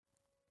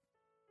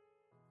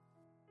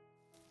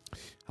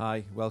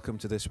Hi, welcome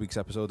to this week's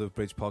episode of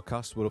Bridge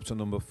Podcast. We're up to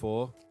number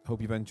 4.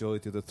 Hope you've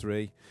enjoyed the other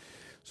 3.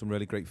 Some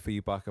really great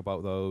feedback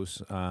about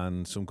those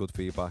and some good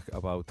feedback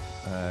about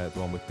the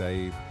one with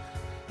Dave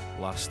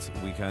last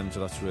weekend,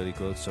 so that's really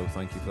good, so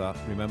thank you for that.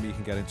 Remember, you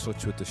can get in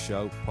touch with the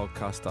show,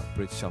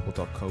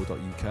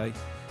 podcast@bridgechapel.co.uk,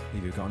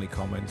 if you've got any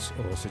comments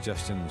or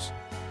suggestions.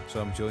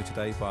 So I'm joined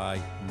today by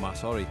Matt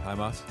Horry. Hi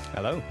Matt.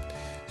 Hello.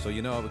 So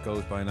you know how it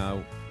goes by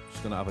now.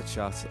 Just going to have a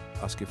chat,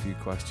 ask a few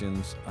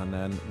questions, and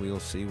then we'll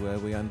see where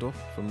we end up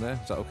from there.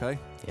 Is that okay?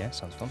 Yeah,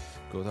 sounds fun.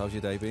 Good. How's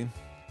your day been?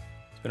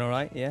 It's been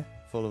alright, yeah.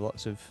 Full of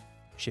lots of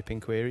shipping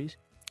queries.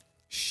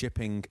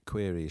 Shipping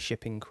queries?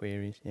 Shipping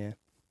queries, yeah.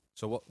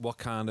 So what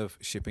kind of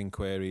shipping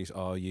queries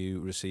are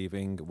you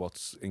receiving?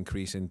 What's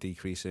increasing,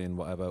 decreasing,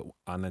 whatever?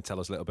 And then tell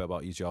us a little bit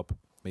about your job.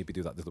 Maybe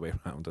do that the other way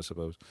around, I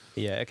suppose.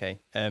 Yeah, okay.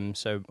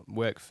 So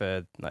work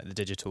for like the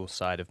digital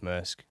side of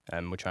Maersk.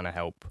 We're trying to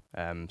help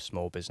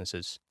small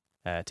businesses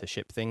to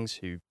ship things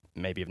who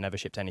maybe have never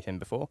shipped anything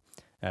before.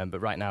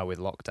 But right now with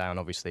lockdown,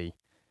 obviously,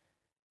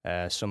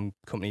 some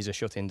companies are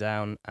shutting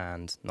down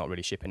and not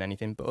really shipping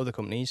anything. But other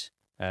companies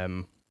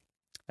are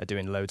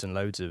doing loads and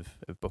loads of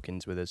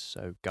bookings with us.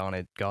 So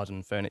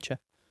Garden Furniture,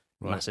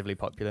 Right. massively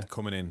popular.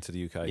 Coming into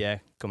the UK. Yeah,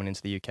 coming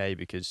into the UK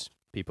because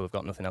people have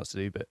got nothing else to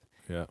do but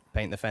Yeah.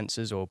 paint the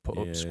fences or put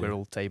Yeah. up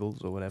squirrel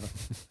tables or whatever.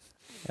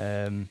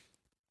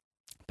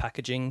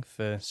 Packaging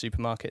for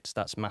supermarkets,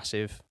 that's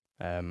massive.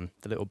 The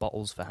little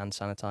bottles for hand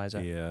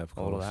sanitizer, Yeah, of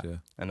course. all of that. Yeah.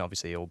 and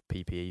obviously all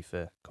PPE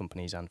for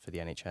companies and for the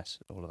NHS.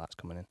 All of that's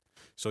coming in.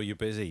 So you're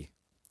busy?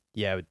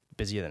 Yeah, we're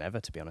busier than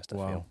ever, to be honest, I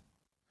feel.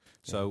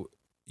 So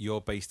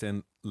you're based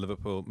in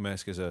Liverpool.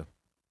 Maersk is a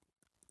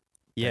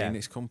Yeah,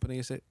 Danish company,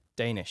 is it?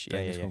 Danish.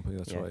 Danish yeah. company,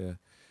 that's yeah. right, yeah.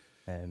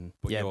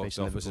 But yeah, your based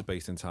in office is Liverpool.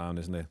 based in town,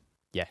 isn't it?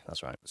 Yeah,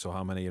 that's right. So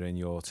how many are in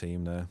your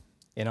team there?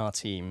 In our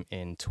team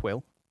in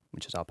Twill,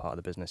 which is our part of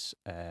the business,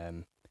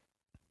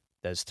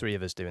 there's 3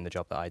 of us doing the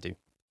job that I do.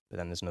 But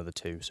then there's another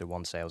 2, so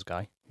one sales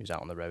guy who's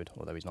out on the road,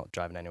 although he's not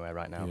driving anywhere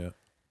right now, Yeah.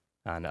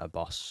 and a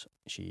boss,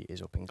 she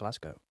is up in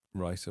Glasgow.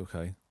 Right,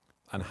 okay.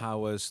 And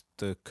how has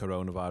the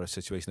coronavirus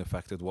situation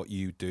affected what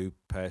you do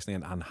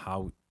personally and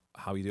how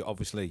you do?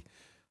 Obviously,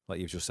 like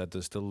you've just said,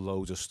 there's still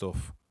loads of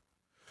stuff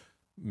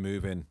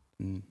moving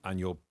and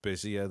you're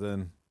busier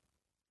than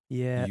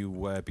Yeah. you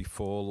were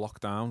before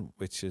lockdown,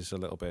 which is a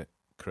little bit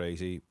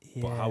crazy.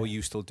 Yeah. But how are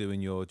you still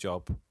doing your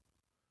job?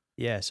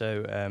 Yeah,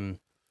 so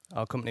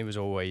our company was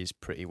always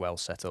pretty well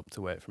set up to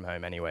work from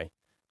home anyway.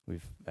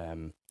 We've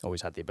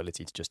always had the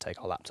ability to just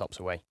take our laptops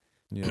away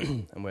Yeah.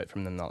 and work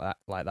from them like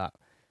that.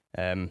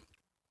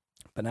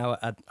 But now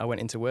I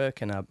went into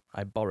work and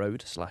I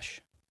borrowed /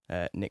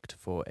 nicked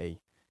for a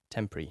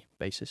temporary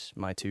basis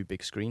my 2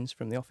 big screens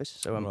from the office.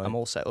 So Right. I'm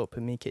all set up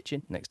in my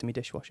kitchen next to my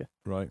dishwasher.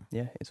 Right.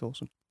 Yeah, it's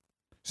awesome.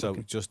 So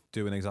Okay. just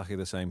doing exactly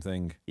the same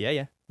thing.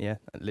 Yeah.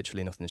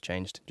 Literally nothing's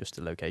changed, just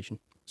the location.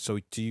 So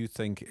do you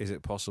think, is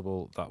it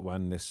possible that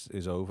when this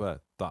is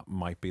over, that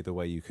might be the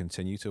way you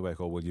continue to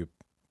work, or will you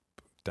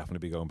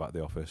definitely be going back to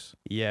the office?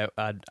 Yeah,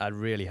 I'd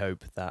really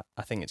hope that.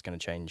 I think it's going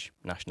to change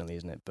nationally,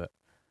 isn't it? But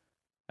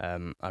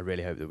I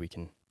really hope that we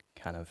can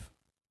kind of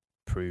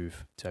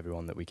prove to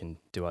everyone that we can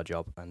do our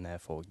job and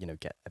therefore,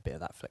 get a bit of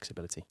that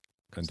flexibility.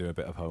 And do a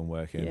bit of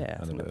homework in Yeah, I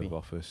and a think bit that'd of be-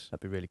 office.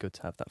 That'd be really good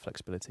to have that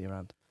flexibility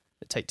around.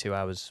 It'd take 2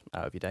 hours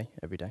out of your day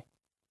every day,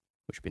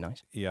 which would be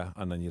nice. Yeah,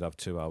 and then you'd have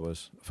 2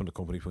 hours, from the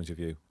company point of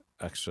view,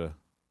 extra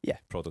Yeah.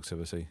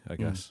 productivity, I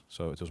guess.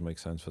 So it does make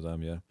sense for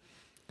them, yeah.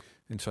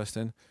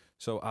 Interesting.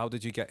 So how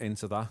did you get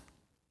into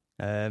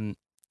that?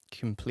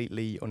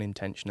 Completely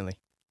unintentionally.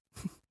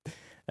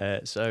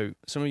 So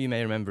some of you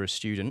may remember a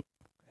student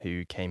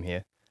who came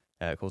here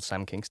called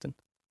Sam Kingston.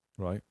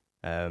 Right.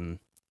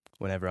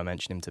 Whenever I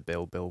mention him to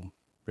Bill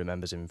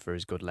remembers him for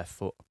his good left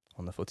foot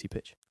on the footy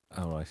pitch.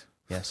 All right.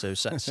 Yeah, so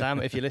Sam,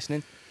 if you're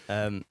listening,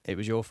 it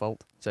was your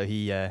fault. So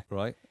he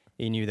Right.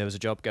 knew there was a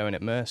job going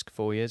at Maersk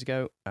 4 years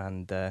ago,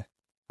 and I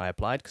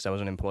applied because I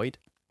was unemployed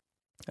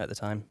at the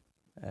time.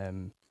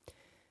 And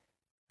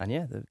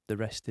yeah, the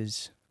rest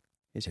is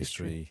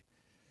history.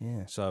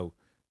 Yeah, So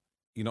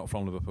you're not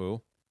from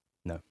Liverpool?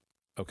 No.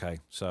 Okay,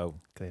 so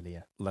clearly,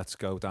 yeah. let's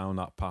go down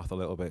that path a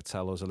little bit.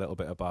 Tell us a little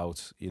bit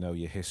about,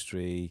 your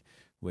history,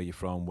 where you're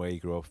from, where you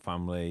grew up,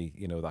 family,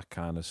 that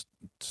kind of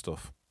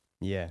stuff.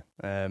 Yeah.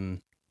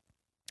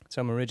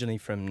 So I'm originally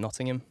from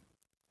Nottingham,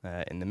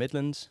 in the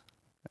Midlands,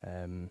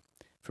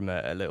 from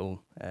a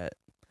little, I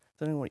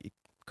don't know what you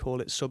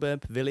call it,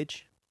 suburb,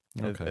 village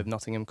of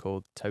Nottingham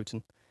called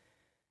Towton.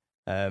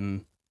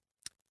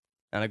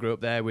 And I grew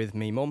up there with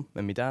me mum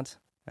and my dad.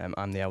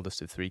 I'm the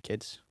eldest of 3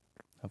 kids.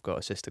 I've got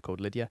a sister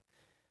called Lydia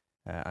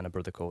and a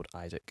brother called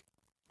Isaac.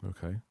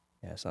 Okay.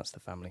 Yeah, so that's the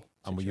family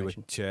And were you a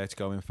situation.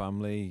 church-going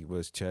family?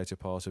 Was church a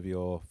part of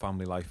your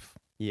family life?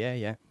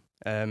 Yeah.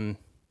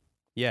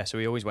 Yeah, so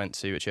we always went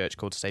to a church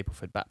called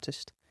Stapleford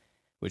Baptist,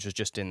 which was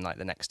just in like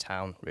the next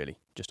town, really,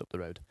 just up the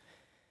road.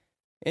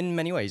 In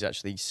many ways,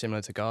 actually,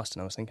 similar to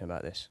Garston, I was thinking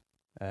about this.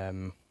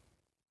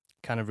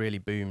 Kind of really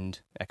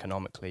boomed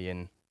economically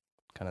in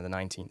kind of the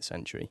 19th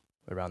century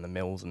around the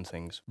mills and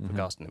things. For Mhm.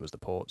 Garston, it was the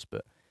ports,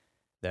 but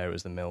there it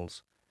was the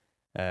mills.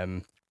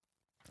 And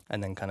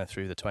then kind of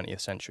through the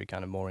 20th century,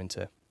 kind of more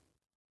into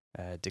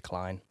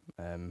decline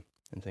and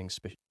things,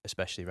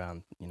 especially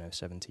around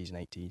 70s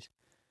and 80s.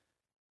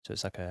 So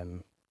it's like a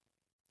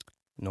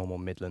normal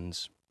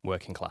Midlands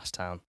working class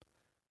town,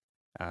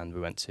 and we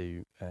went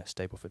to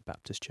Stapleford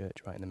Baptist Church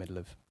right in the middle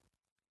of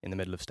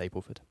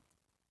Stapleford.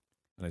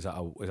 And is that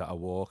a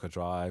walk, a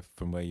drive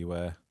from where you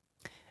were?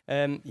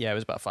 Yeah, it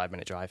was about a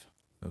 5-minute drive.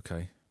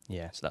 Okay.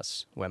 Yeah, so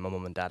that's where my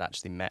mum and dad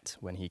actually met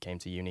when he came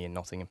to uni in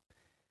Nottingham.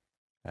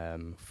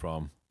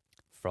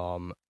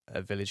 From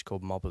a village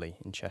called Mobley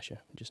in Cheshire,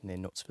 just near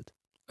Knutsford.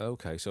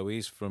 Okay, so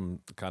he's from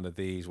kind of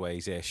these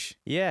ways-ish.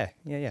 Yeah.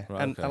 Right,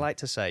 And okay. I like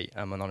to say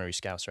I'm an honorary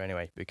Scouser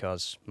anyway,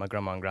 because my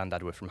grandma and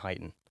granddad were from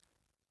Huyton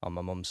on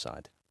my mum's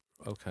side.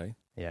 Okay.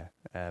 Yeah.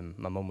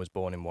 My mum was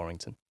born in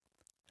Warrington.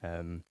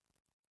 So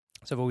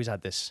I've always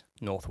had this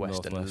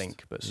northwestern Northwest.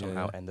 link, but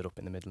somehow ended up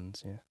in the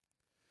Midlands, yeah.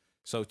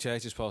 So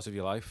church is part of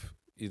your life.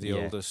 You're the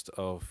oldest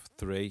of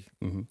 3.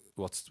 Mm-hmm.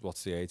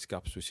 What's the age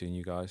gaps between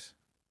you guys?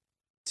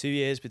 2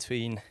 years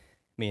between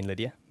me and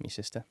Lydia, my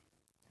sister.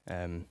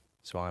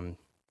 So I'm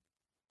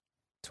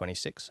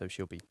 26, so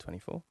she'll be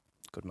 24.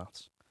 Good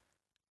maths.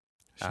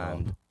 Sharp.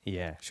 And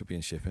yeah. Should be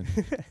in shipping.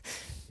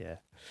 Yeah.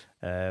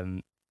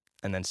 And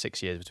then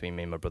 6 years between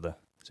me and my brother.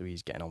 So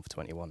he's getting on for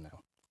 21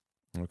 now.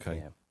 Okay.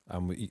 Yeah.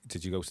 And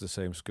did you go to the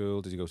same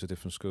school? Did you go to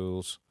different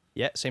schools?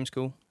 Yeah, same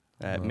school.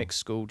 Oh. Mixed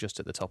school just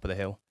at the top of the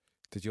hill.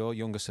 Did your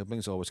younger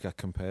siblings always get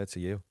compared to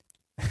you?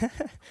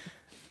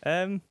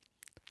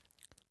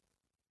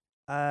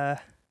 I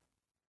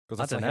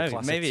Because don't like a know.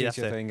 classic Maybe you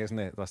teacher have to- thing, isn't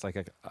it? That's like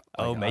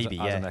maybe,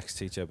 as yeah. an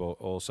ex-teacher, but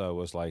also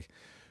was like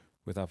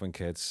with having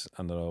kids,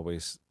 and they're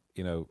always,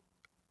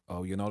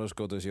 oh, you're not as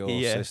good as your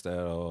sister,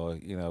 or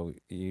your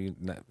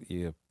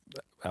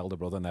elder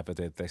brother never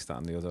did this, that,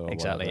 and the other. Or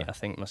Exactly. whatever I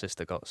think my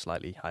sister got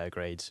slightly higher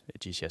grades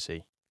at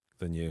GCSE.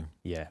 than you.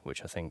 Yeah,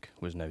 which I think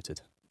was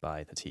noted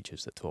by the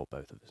teachers that taught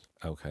both of us.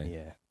 Okay.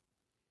 Yeah.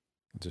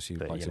 Just you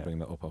But, like you to know, bring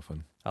that up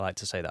often. I like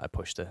to say that I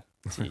pushed her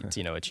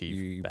to achieve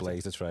You better.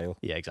 blazed a trail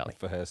Yeah, exactly.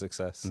 for her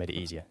success. Made it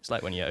easier. It's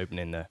like when you're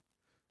opening a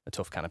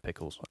tough can of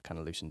pickles. I kind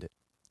of loosened it.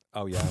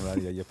 Oh yeah, right.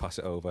 Yeah, you pass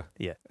it over.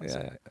 Yeah. That's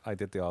Yeah, it. I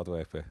did the hard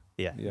work bit.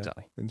 Yeah, Yeah.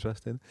 exactly.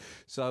 Interesting.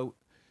 So,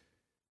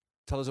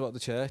 tell us about the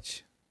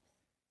church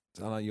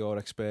and your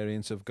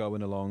experience of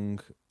going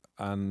along.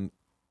 And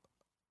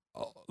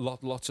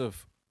lots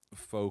of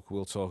folk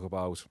will talk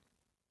about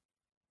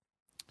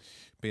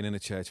being in a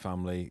church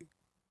family,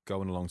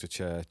 going along to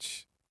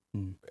church.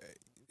 Mm.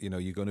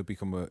 You're going to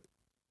become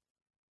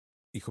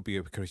you could be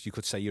a Christian. You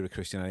could say you're a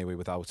Christian anyway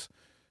without,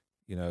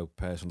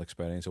 personal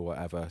experience or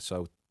whatever.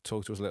 So,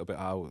 talk to us a little bit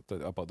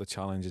about the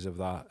challenges of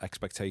that,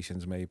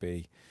 expectations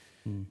maybe,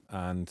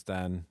 and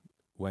then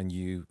when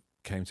you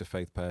came to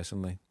faith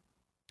personally.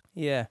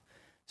 Yeah.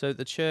 So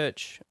the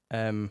church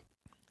has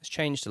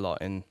changed a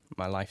lot in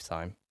my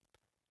lifetime.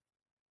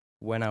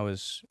 When I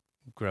was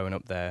growing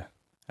up there,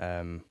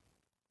 I'd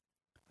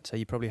say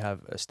you probably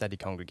have a steady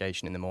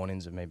congregation in the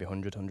mornings of maybe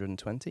 100,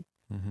 120.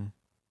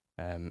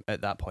 Mm-hmm.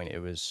 At that point, it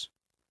was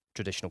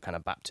traditional kind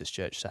of Baptist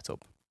church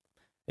setup.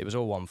 It was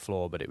all one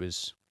floor, but it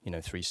was,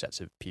 3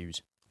 sets of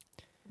pews.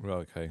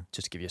 Right, okay.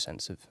 Just to give you a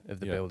sense of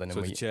the building. So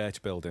it's a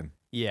church building.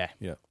 Yeah.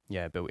 Yeah.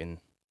 Yeah, built in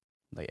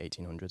late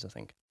 1800s, I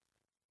think.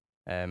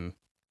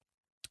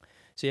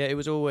 So yeah, it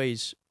was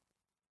always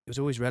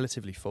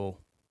relatively full.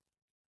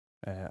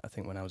 I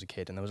think when I was a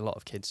kid, and there was a lot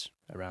of kids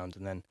around.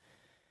 And then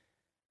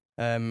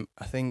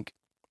I think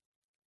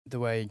the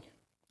way,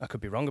 I could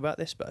be wrong about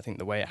this, but I think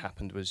the way it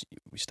happened was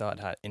we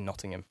started in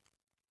Nottingham,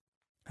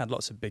 had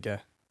lots of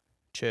bigger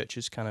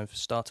churches kind of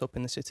start up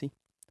in the city.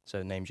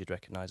 So names you'd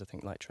recognise, I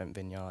think, like Trent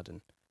Vineyard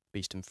and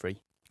Beeston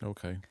Free.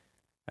 Okay.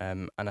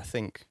 And I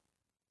think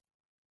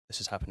this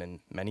has happened in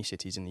many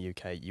cities in the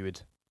UK.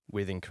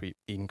 With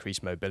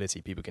increased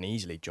mobility, people can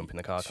easily jump in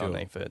the car, can't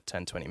they, for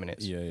 10, 20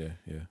 minutes? Yeah.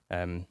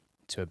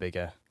 To a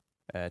bigger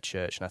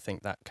church. And I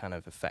think that kind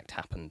of effect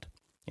happened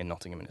in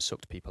Nottingham, and it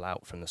sucked people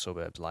out from the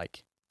suburbs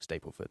like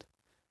Stapleford.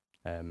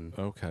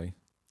 Okay.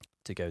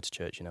 To go to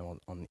church,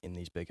 in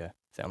these bigger.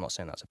 I'm not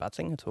saying that's a bad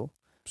thing at all.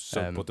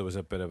 So, but there was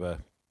a bit of a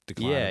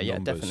decline. Yeah, in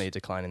numbers. definitely a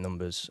decline in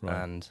numbers.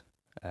 Right. And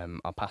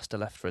our pastor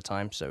left for a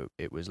time, so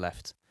it was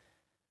left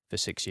for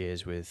 6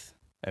 years with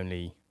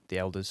only the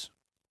elders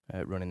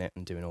running it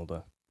and doing all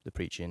the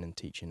preaching and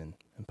teaching and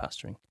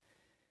pastoring.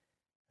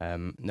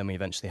 Then we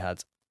eventually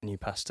had a new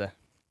pastor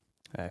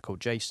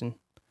called Jason.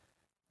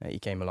 He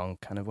came along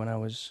kind of when I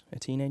was a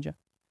teenager.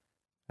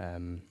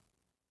 And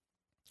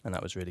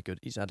that was really good.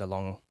 He's had a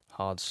long,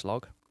 hard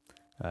slog.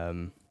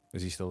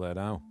 Is he still there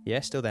now?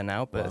 Yeah, still there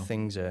now, but Wow.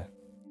 things have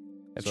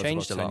So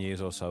changed it's a about 10 lot. years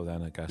or so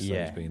then, I guess, that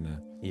Yeah. he's been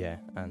there. Yeah,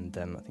 and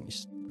I think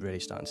you're really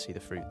starting to see the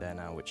fruit there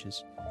now, which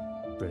is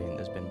brilliant.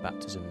 There's been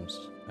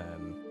baptisms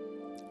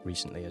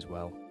recently as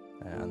well,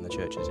 and the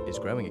church is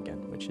growing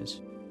again, which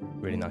is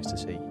really nice to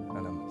see.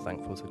 And I'm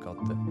thankful to God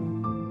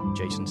that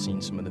Jason's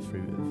seen some of the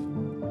fruit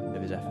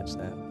of his efforts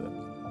there. But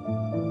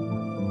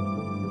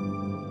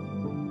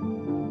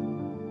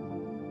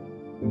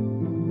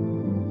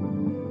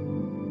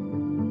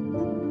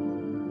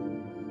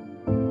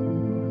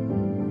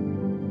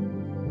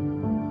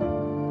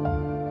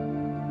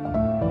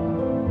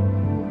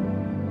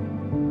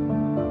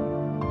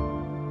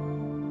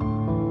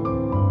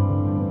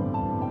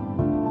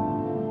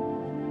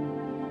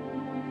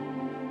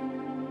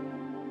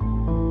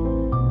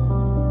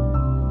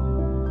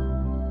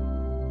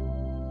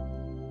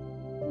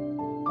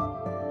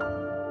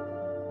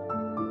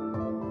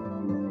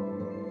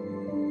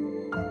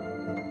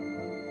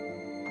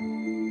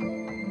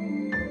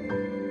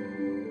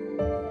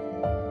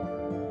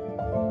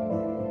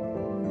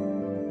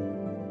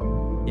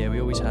we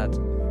always had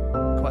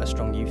quite a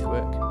strong youth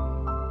work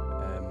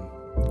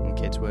and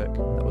kids work.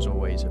 That was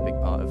always a big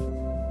part of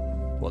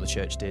what the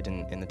church did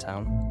in the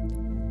town.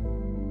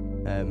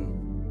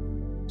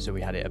 So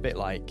we had it a bit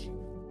like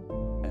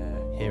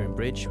here in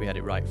Bridge. We had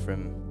it right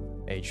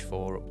from age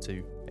 4 up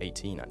to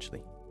 18,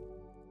 actually.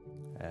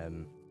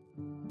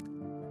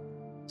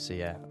 So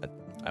yeah,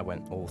 I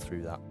went all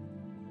through that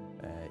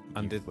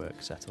youth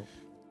work setup.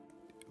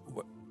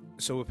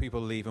 So were people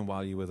leaving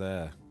while you were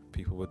there?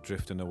 People were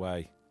drifting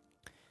away,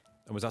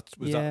 and was that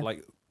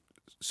like?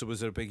 So was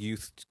there a big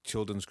youth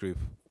children's group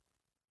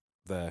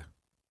there?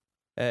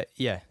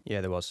 Yeah,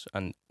 there was,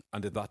 and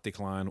did that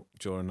decline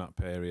during that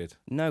period?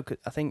 No, 'cause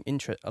I think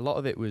a lot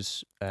of it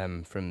was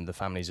from the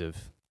families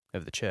of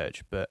the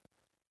church, but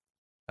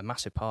a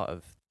massissive part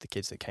of the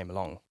kids that came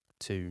along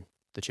to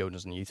the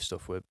children's and youth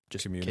stuff were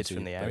just kids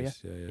from the area.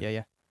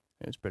 Yeah.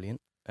 It was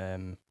brilliant.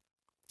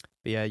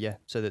 But yeah.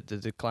 So the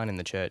decline in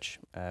the church,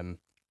 in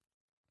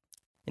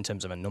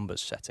terms of a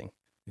numbers setting,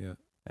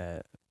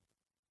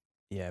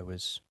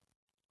 was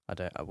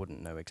I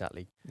wouldn't know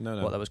exactly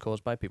what that was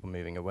caused by. People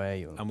moving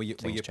away, or and were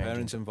your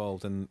parents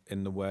involved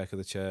in the work of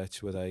the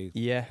church? Were they?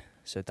 Yeah.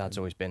 So Dad's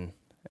always been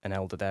an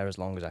elder there as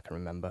long as I can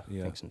remember.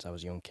 Yeah. I think since I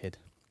was a young kid,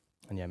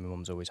 and my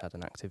mum's always had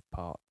an active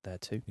part there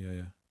too.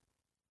 Yeah.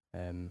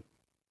 And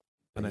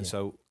then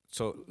so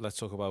let's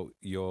talk about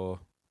your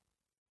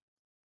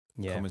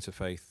coming to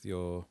faith,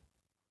 your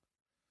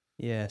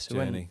so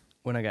journey.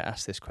 When I get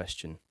asked this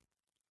question,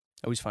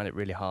 I always find it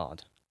really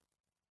hard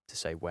to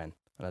say when,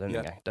 and I don't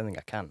think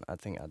I can. I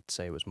think I'd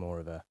say it was more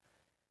of a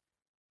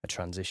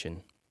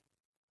transition.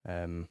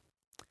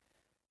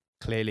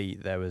 Clearly,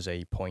 there was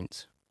a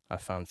point. I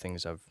found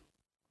things I've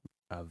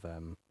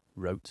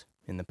wrote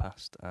in the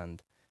past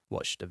and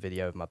watched a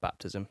video of my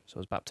baptism. So I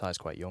was baptised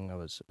quite young. I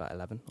was about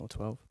 11 or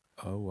 12.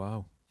 Oh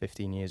wow!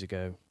 15 years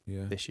ago.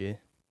 Yeah. This year,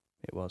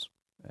 it was.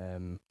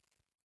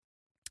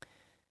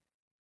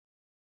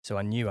 So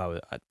I knew I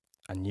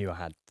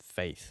had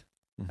faith,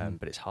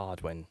 but it's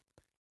hard when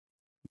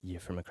you're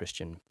from a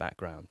Christian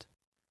background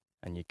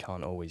and you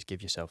can't always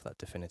give yourself that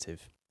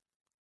definitive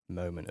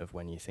moment of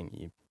when you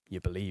think you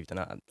believed. And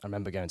I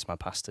remember going to my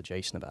pastor,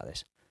 Jason, about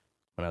this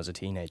when I was a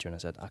teenager, and I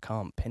said, I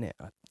can't pin it.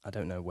 I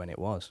don't know when it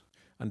was.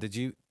 And did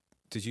you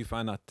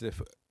find that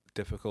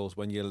difficult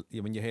when you're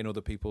hearing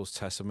other people's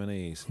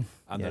testimonies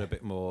and they're a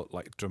bit more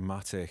like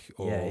dramatic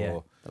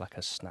or like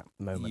a snap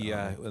moment?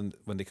 And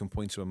when they can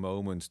point to a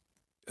moment,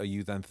 are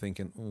you then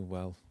thinking, oh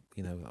well,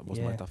 that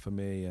wasn't like that for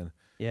me? And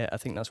I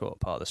think that's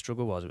what part of the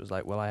struggle was. It was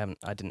like, well, I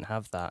didn't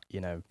have that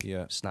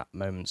snap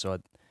moment, so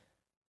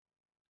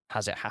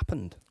has it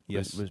happened?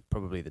 Yes, was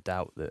probably the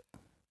doubt that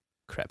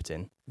crept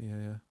in.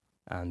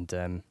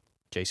 And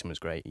Jason was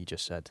great. He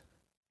just said,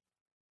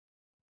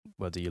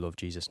 well, do you love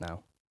Jesus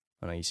now?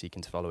 And are you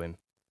seeking to follow him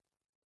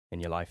in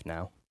your life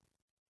now?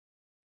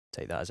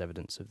 Take that as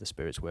evidence of the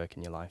Spirit's work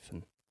in your life,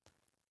 and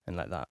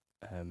let that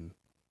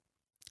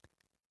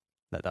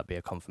be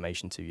a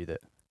confirmation to you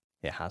that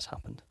it has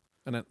happened.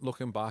 And then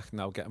looking back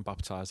now, getting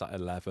baptised at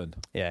 11,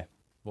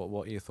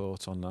 what are your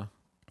thoughts on that?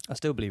 I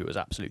still believe it was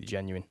absolutely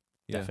genuine,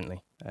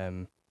 definitely.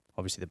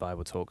 Obviously the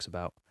Bible talks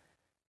about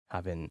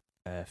having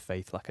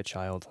faith like a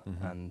child,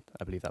 and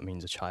I believe that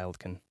means a child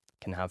can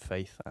have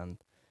faith,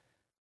 and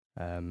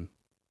I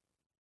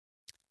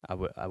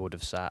would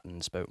have sat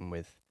and spoken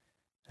with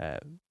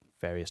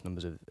various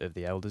numbers of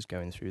the elders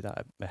going through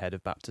that ahead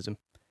of baptism.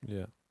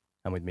 Yeah.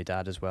 And with my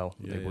dad as well.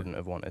 They wouldn't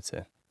have wanted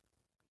to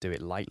do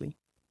it lightly.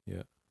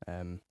 Yeah.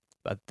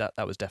 But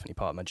that was definitely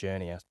part of my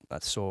journey. I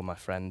saw my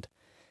friend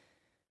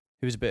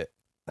who was I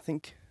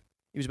think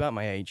he was about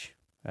my age.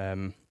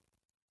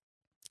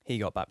 He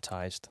got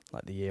baptised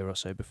like the year or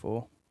so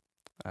before.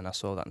 And I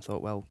saw that and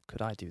thought, well,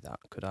 could I do that?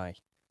 Could I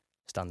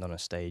stand on a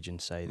stage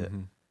and say that,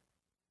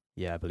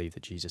 I believe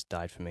that Jesus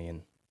died for me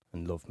and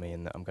loved me,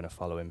 and that I'm going to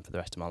follow him for the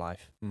rest of my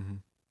life?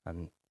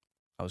 And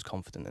I was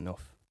confident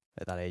enough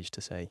at that age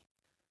to say,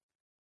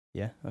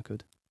 yeah, I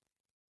could.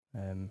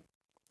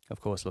 Of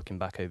course, looking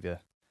back over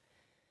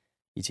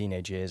your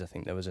teenage years, I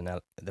think there was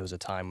a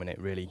time when it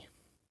really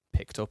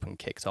picked up and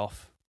kicked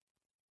off,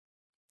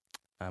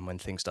 and when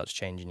things start to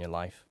change in your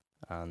life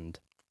and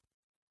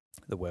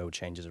the world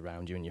changes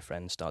around you and your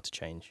friends start to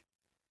change,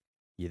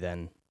 you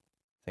then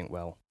think,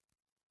 well,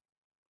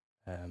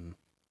 am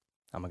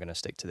I going to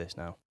stick to this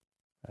now?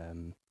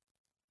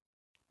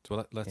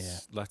 So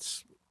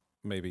let's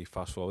maybe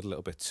fast forward a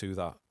little bit to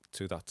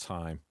that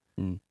time.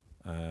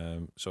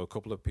 So a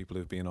couple of people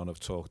who've been on have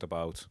talked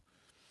about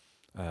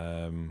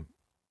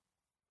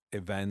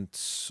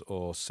events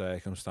or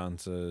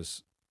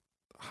circumstances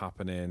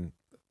happening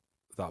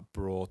that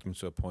brought them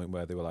to a point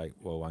where they were like,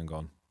 whoa, hang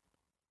on.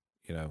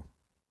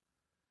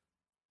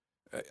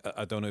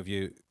 I don't know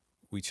if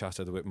we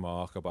chatted with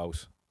Mark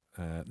about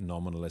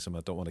nominalism.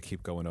 I don't want to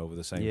keep going over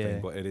the same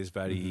thing, but it is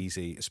very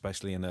easy,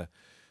 especially in a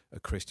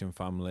Christian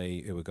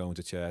family who are going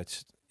to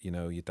church.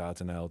 Your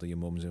dad's an elder, your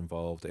mum's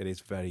involved. It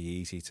is very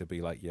easy to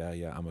be like,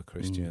 yeah, I'm a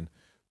Christian,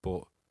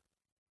 but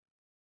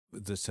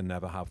there's to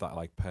never have that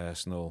like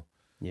personal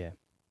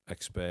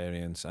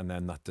experience, and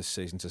then that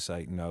decision to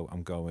say, no,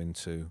 I'm going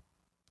to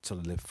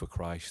live for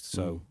Christ.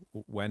 So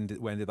when did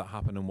that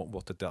happen, and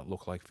what did that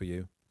look like for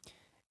you?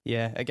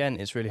 Yeah, again,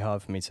 it's really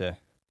hard for me to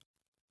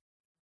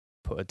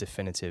put a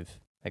definitive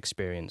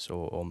experience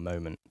or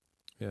moment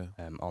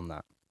on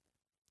that.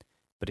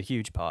 But a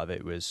huge part of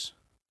it was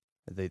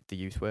the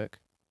youth work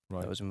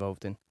that I was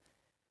involved in.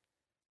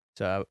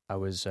 So I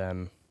was,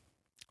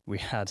 we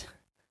had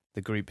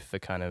the group for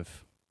kind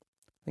of,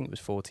 I think it was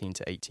 14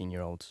 to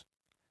 18-year-olds.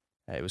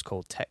 It was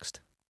called Text,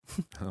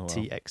 Oh, wow.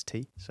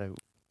 TXT. So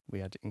we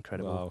had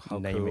incredible Wow,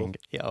 naming.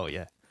 cool. Yeah, oh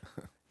yeah.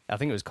 I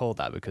think it was called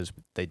that because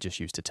they just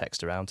used to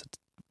text around to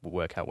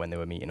work out when they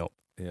were meeting up.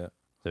 Yeah.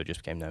 So it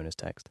just became known as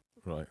Text.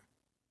 Right.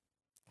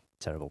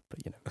 Terrible,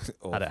 but you know,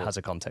 Awful. has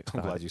a context.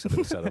 I'm behind glad it. you said it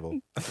was terrible.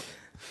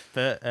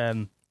 But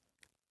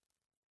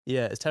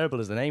yeah, as terrible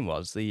as the name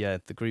was, the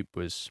group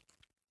was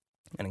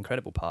an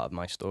incredible part of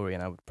my story,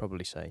 and I would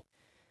probably say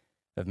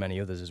of many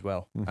others as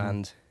well. Mhm.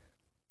 And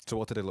So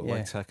what did it look Yeah.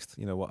 like? Text.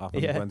 You know what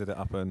happened? Yeah. When did it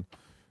happen? Who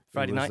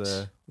Friday was nights.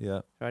 there?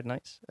 Yeah. Friday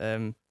nights,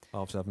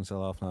 7:30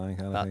 till 9:30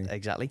 kind of thing.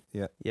 exactly.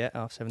 Yeah. Yeah,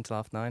 7:30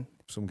 till 9:30.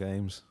 Some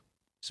games.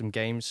 Some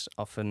games,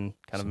 often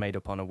kind of made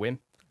up on a whim.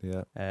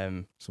 Yeah.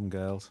 Some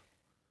girls.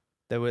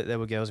 There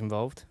were girls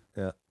involved.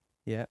 Yeah.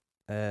 Yeah.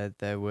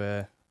 There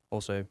were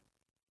also,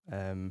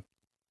 And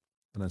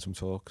then some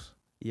talks.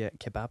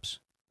 kebabs.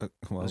 Well,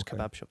 There's a okay.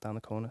 kebab shop down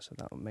the corner, so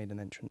that made an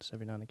entrance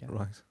every now and again.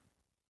 Right.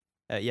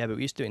 Yeah, but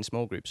we used to do it in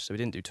small groups, so we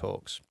didn't do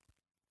talks.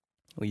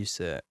 We used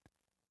to,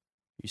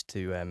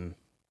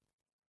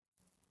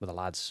 with our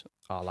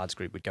lads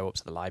group would go up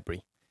to the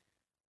library,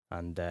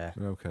 and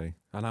Okay.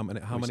 And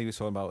how many we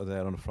talking about were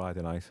there on a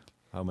Friday night?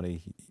 How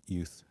many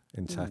youth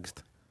in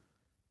Text?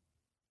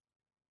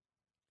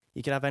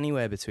 you could have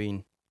anywhere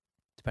between,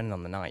 depending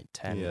on the night,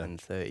 10 Yeah. and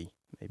 30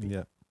 maybe.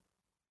 Yeah.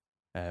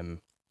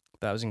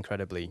 That was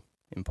incredibly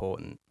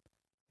important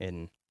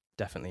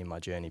definitely in my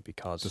journey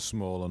because The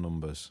smaller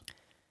numbers.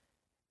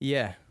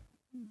 yeah,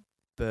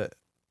 but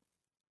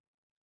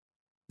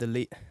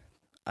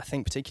I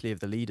think particularly of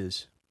the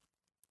leaders,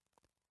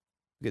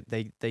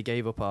 they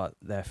gave up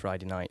their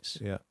Friday nights,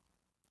 Yeah.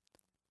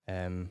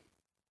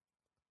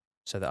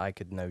 so that I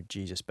could know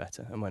Jesus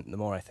better. And the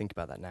more I think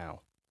about that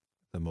now,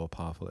 The more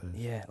powerful it is.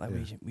 yeah, like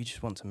Yeah. we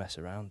just want to mess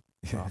around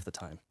Yeah. half the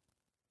time.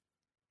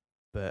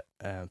 But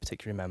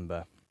particularly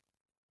remember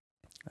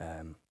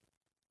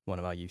one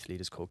of our youth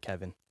leaders called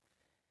Kevin,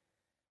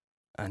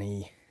 and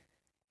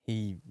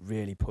he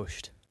really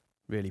pushed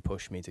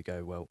me to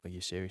go, well, are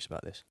you serious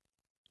about this?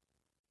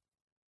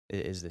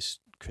 Is this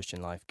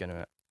Christian life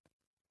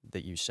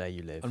that you say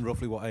you live? And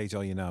roughly what age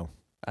are you now?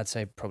 I'd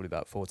say probably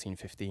about 14,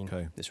 15.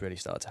 Okay. This really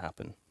started to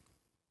happen.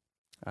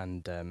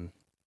 And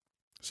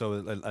So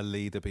a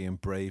leader being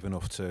brave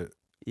enough to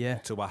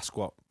ask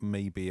what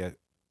may be a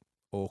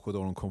awkward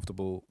or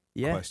uncomfortable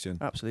yeah, question.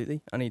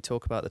 absolutely. And he'd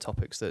talk about the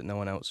topics that no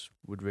one else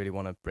would really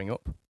want to bring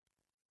up.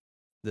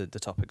 The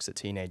topics that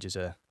teenagers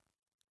are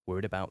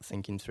worried about,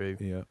 thinking through.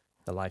 Yeah.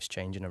 The life's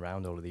changing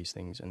around all of these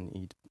things,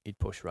 and he'd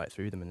push right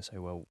through them and say,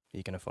 well,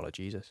 you're going to follow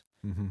Jesus.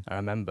 Mm-hmm. I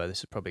remember this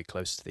is probably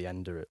closer to the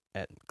end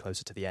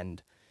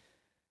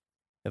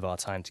of our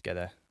time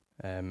together.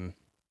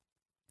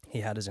 He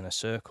had us in a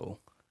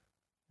circle,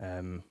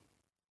 because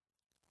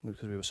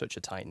we were such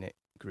a tight-knit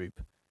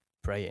group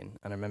praying.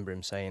 And I remember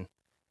him saying,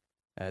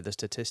 the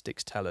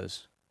statistics tell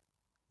us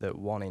that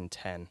 1 in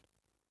 10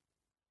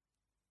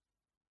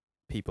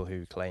 people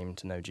who claim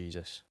to know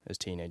Jesus as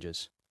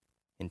teenagers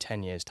in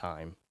 10 years'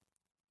 time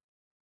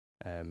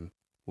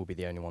will be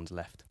the only ones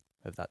left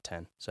of that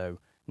 10. So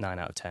 9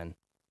 out of 10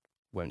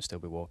 won't still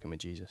be walking with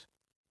Jesus.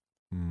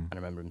 Mm. And I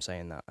remember him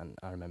saying that, and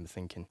I remember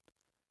thinking,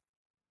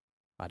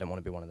 I don't want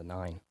to be one of the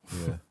 9.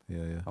 Yeah.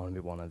 Yeah. I want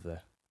to be one of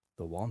the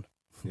 1.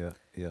 Yeah.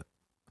 Yeah.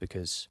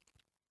 Because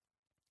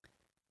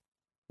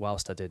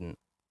whilst I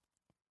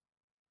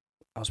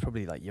was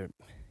probably like your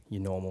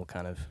normal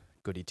kind of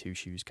goody two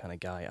shoes kind of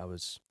guy. I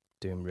was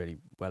doing really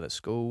well at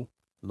school,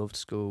 loved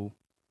school,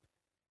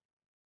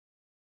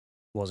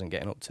 wasn't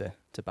getting up to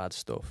bad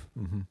stuff.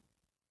 Mm-hmm.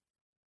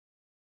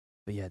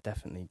 But yeah,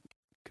 definitely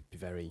could be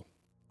very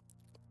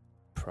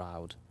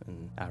proud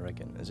and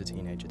arrogant as a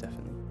teenager,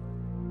 definitely.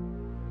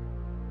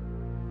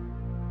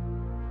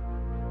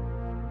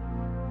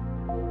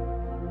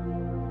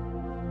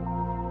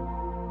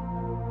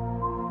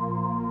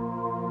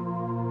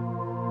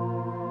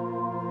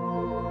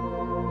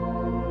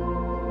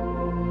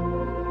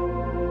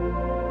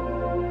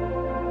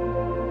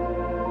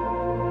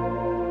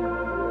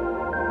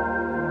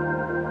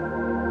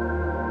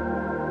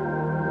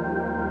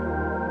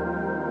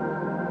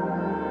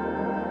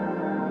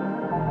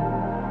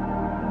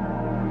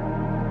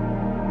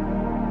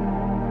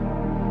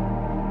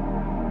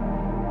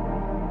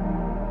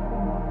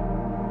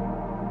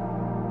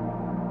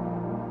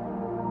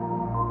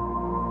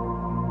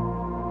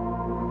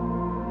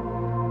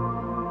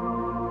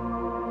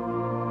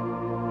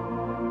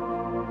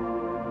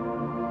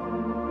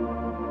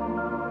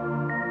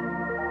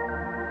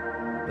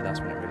 But that's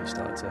when it really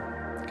started to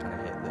kind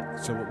of hit that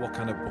So what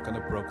kind of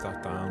broke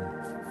that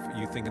down?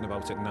 You thinking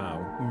about it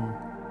now?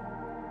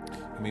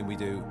 I mean, we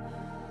do,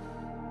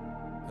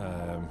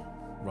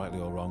 rightly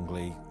or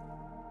wrongly,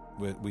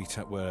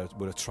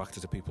 we're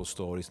attracted to people's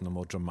stories, and the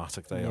more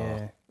dramatic they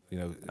are, you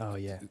know, Oh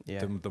yeah,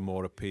 yeah. the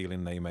more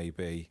appealing they may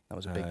be. That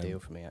was a big deal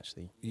for me,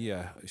 actually.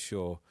 Yeah,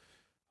 sure.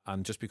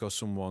 And just because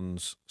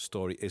someone's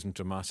story isn't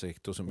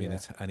dramatic doesn't mean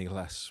it's any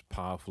less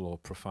powerful or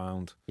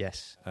profound.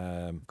 Yes.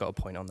 Got a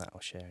point on that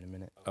I'll share in a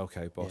minute.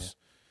 Okay, boss.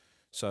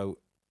 So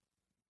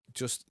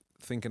just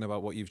thinking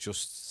about what you've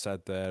just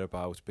said there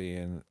about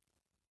being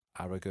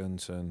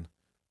arrogant and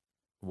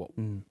what,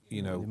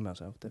 you know,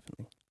 myself,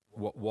 definitely.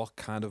 What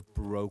kind of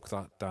broke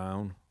that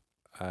down?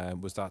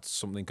 Was that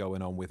something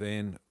going on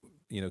within,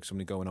 you know,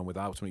 something going on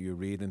without, something you were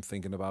reading,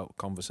 thinking about,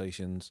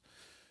 conversations?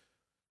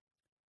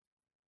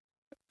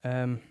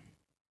 Yeah,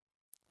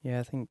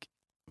 I think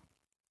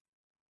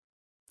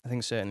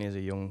certainly as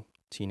a young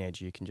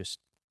teenager you can just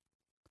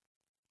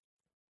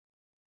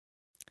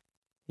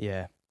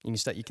you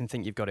can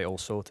think you've got it all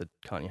sorted,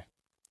 can't you?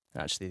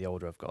 Actually, the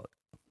older I've got,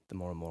 the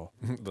more and more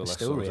The I'm less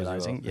still sorted you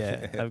realising,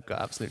 are. I've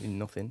got absolutely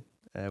nothing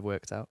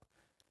worked out.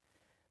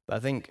 But I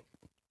think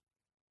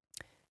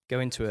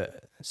going to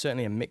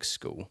certainly a mixed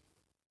school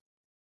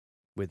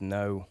with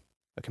a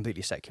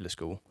completely secular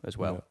school as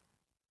well,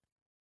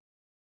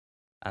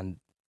 and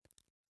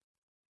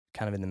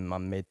kind of in my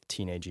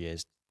mid-teenage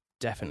years,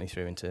 definitely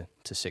through into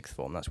sixth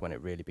form, that's when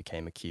it really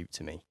became acute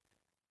to me,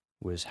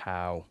 was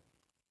how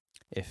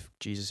if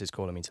Jesus is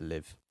calling me to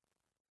live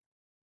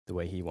the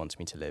way he wants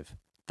me to live,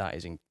 that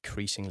is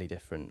increasingly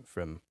different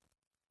from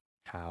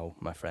how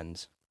my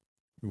friends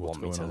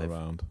want me to live.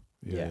 Around.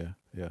 Yeah.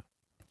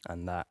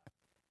 And that,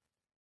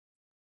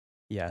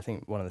 I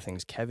think one of the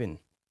things Kevin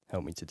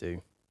helped me to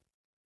do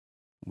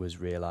was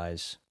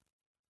realise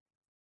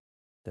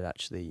that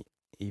actually,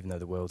 even though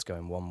the world's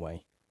going one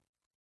way,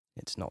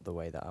 it's not the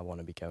way that I want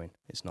to be going.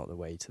 It's not the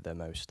way to the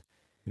most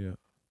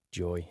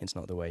joy. It's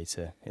not the way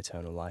to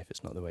eternal life.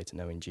 It's not the way to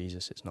knowing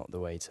Jesus. It's not the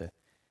way to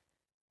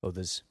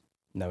others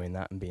knowing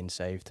that and being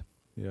saved.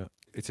 Yeah.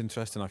 It's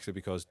interesting, actually,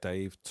 because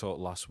Dave talked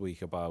last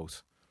week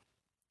about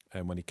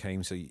when he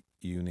came to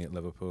uni at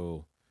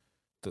Liverpool,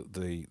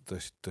 the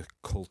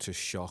culture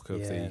shock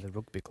of the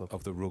rugby club.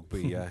 Of the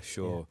rugby,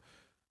 sure.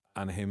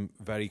 And him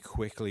very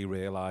quickly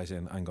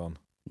realising, hang on,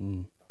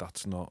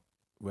 that's not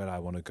where I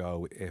want to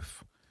go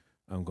if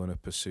I'm going to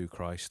pursue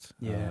Christ.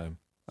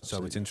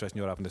 So it's interesting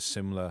you're having a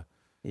similar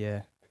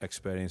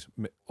experience,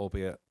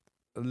 albeit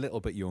a little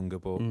bit younger,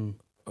 but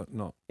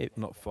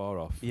not far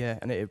off. Yeah,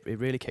 and it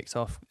really kicked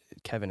off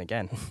Kevin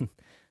again.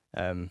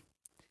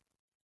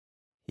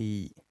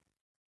 He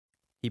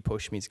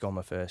pushed me to go on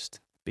my first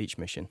beach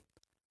mission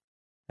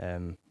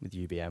with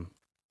UBM,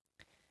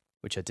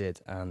 which I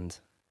did, and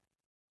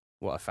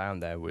what I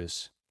found there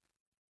was,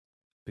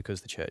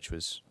 because the church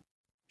was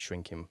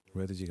shrinking.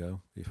 Where did you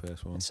go, your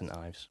first one? In St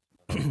Ives.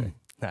 Okay.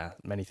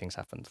 Many things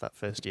happened that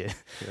first year.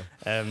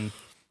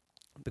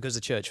 Because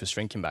the church was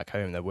shrinking back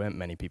home, there weren't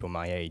many people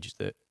my age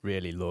that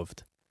really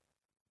loved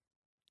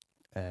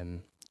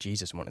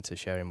Jesus and wanted to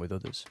share him with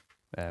others.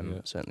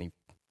 Certainly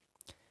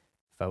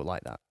felt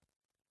like that.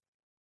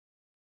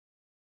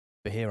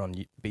 But here on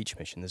Beach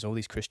Mission, there's all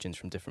these Christians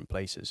from different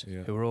places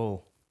who are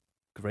all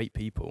great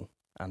people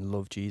and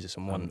love Jesus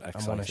and want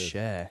to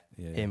share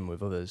him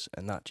with others.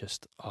 And that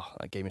just,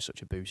 that gave me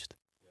such a boost.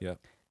 Yeah.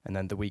 And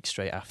then the week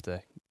straight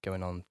after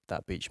going on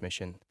that beach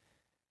mission,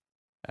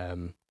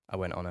 I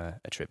went on a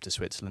trip to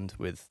Switzerland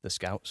with the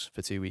Scouts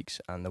for 2 weeks,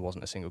 and there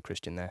wasn't a single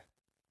Christian there.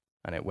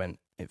 And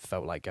it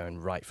felt like going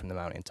right from the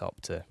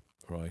mountaintop to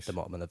the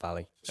bottom of the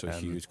valley. So a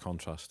huge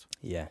contrast.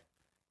 Yeah.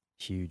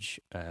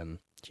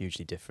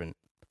 Hugely different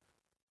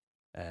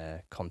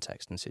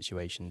context and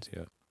situations.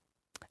 Yeah.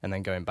 And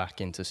then going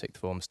back into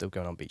sixth form, still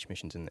going on beach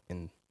missions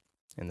in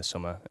the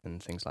summer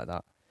and things like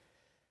that.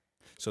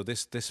 So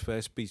this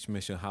first beach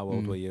mission, how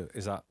old were you?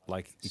 Is that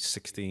like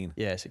 16?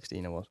 Yeah,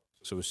 16 I was.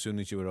 So as soon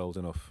as you were old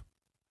enough,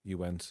 you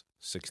went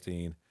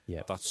 16.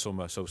 Yeah. That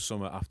summer, so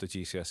summer after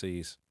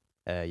GCSEs.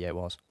 It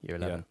was year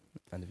 11,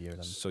 end of year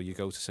 11. So you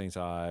go to St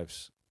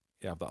Ives,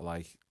 you have that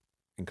like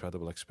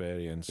incredible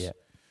experience. Yeah.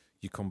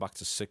 You come back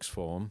to sixth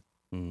form,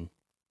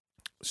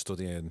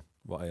 studying.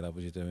 What A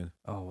levels you doing?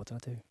 Oh, what did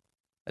I do?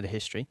 I did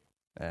history,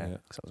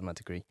 because that was my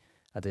degree.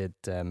 I did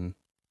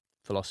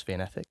philosophy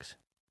and ethics,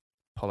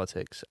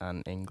 politics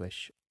and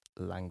English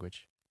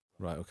language.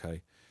 Right,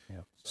 okay.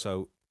 Yeah.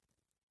 So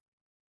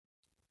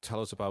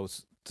tell us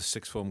about the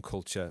sixth form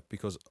culture,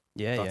 because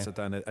that's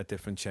a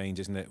different change,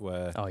 isn't it?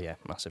 Where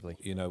massively.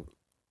 You know,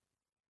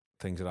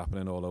 things are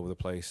happening all over the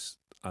place,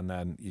 and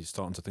then you're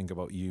starting to think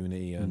about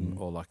uni and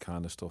all that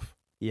kind of stuff.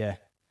 Yeah.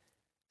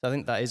 So I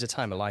think that is a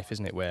time of life,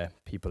 isn't it, where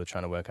people are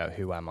trying to work out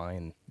who am I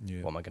and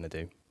what am I going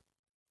to do.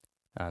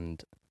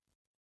 And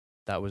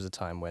that was a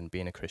time when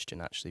being a Christian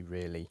actually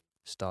really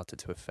started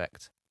to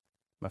affect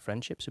my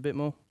friendships a bit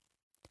more.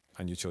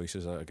 And your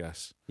choices, I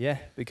guess. Yeah,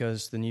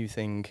 because the new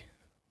thing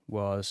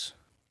was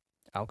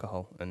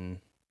alcohol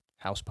and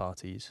house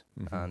parties.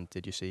 And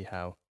did you see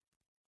how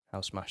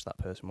smashed that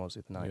person was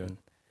the other night?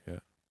 Yeah.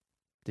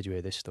 did you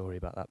hear this story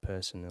about that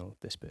person or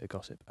this bit of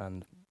gossip?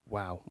 And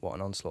wow, what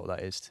an onslaught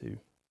that is to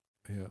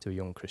a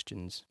young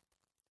Christian's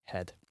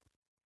head.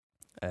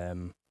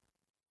 And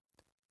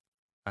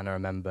I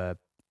remember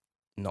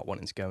not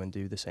wanting to go and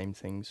do the same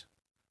things,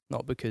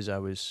 not because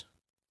that was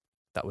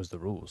the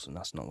rules and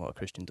that's not what a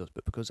Christian does,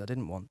 but because I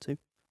didn't want to.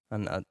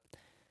 And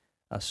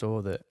I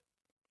saw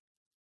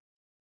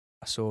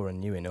and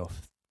knew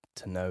enough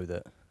to know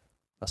that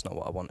that's not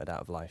what I wanted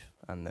out of life,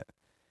 and that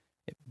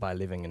by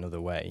living another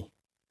way,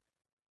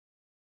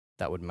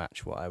 that would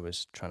match what I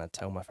was trying to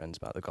tell my friends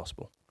about the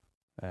gospel.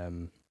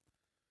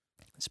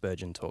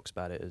 Spurgeon talks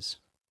about it as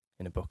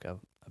in a book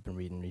I've been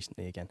reading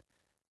recently again.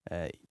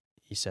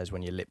 He says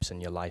when your lips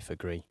and your life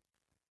agree,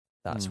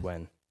 that's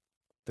when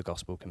the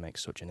gospel can make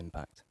such an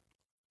impact.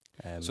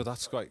 So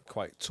that's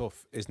quite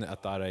tough, isn't it,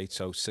 at that age?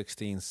 So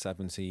 16,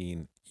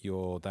 17,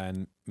 you're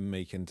then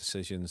making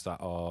decisions that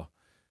are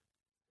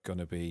going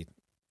to be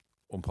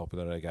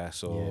unpopular, I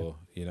guess, or,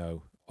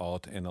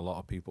 odd in a lot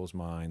of people's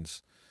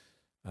minds.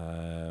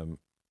 So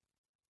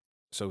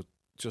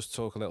just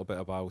talk a little bit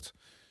about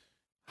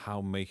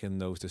how making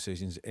those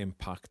decisions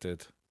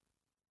impacted.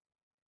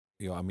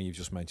 You've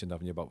just mentioned,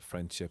 haven't you, about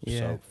friendship? Yeah.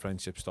 So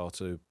friendships start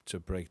to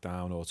break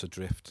down or to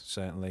drift,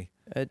 certainly.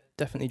 It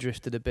definitely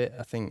drifted a bit.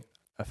 I think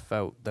I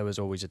felt there was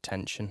always a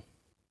tension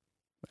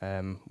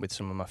with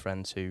some of my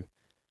friends who,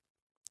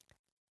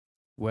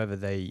 whether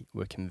they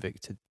were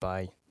convicted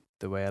by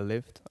the way I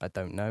lived, I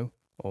don't know.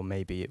 Or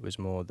maybe it was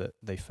more that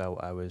they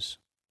felt I was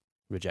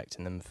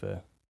rejecting them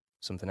for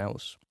something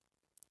else.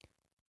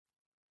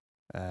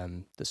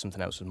 That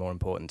something else was more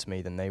important to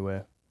me than they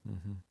were.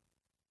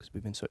 Because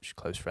we've been such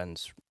close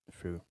friends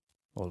through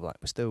all of that.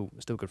 We're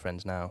still good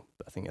friends now,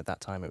 but I think at that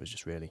time it was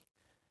just really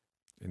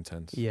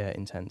intense. Yeah,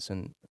 intense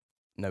and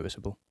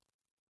noticeable.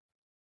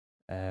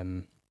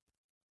 I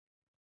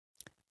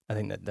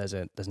think that there's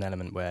an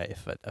element where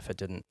if I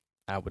didn't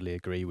outwardly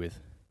agree with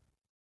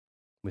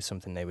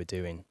something they were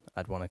doing,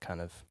 I'd want to kind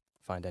of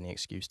find any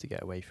excuse to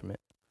get away from it.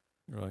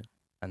 Right.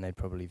 And they'd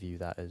probably view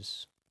that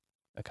as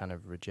a kind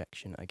of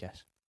rejection, I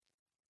guess.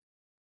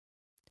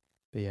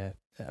 But yeah,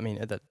 I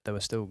mean, there were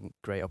still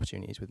great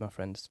opportunities with my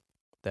friends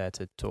there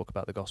to talk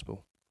about the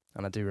gospel.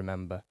 And I do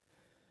remember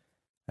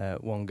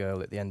one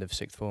girl at the end of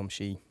sixth form,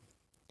 she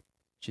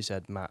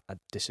said, "Matt, I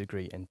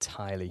disagree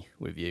entirely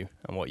with you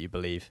and what you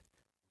believe.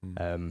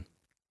 I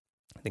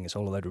think it's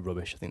all a load of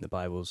rubbish. I think the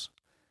Bible's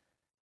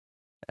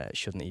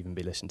shouldn't even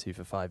be listened to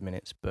for 5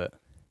 minutes, but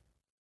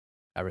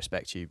I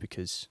respect you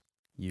because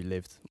you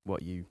lived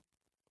what you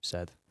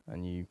said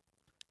and you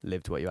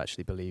lived what you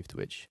actually believed,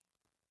 which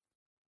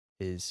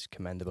is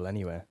commendable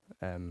anywhere."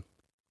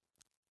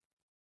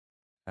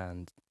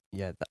 And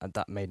yeah,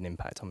 that made an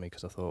impact on me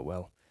because I thought,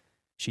 well,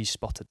 she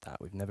spotted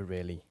that. We've never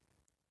really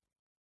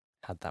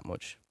had that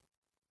much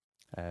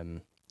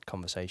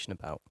conversation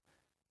about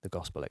the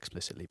gospel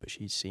explicitly, but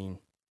she's seen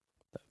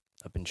that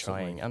I've been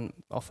trying and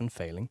often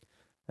failing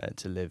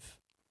to live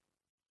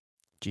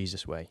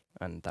Jesus' way,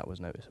 and that was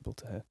noticeable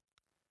to her.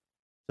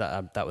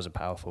 That was a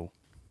powerful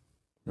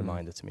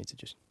reminder to me to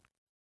just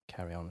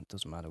carry on. It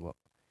doesn't matter what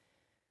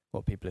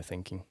people are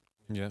thinking,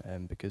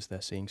 because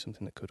they're seeing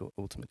something that could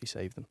ultimately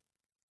save them.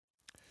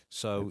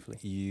 So hopefully.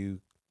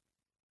 You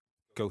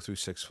go through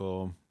sixth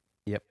form.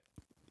 Yep.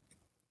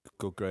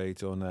 Good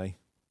grades or nay?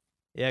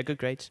 Yeah, good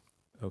grades.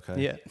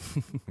 Okay. Yeah.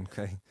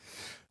 Okay.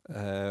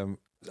 And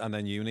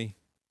then uni.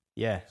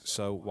 Yeah.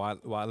 So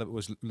while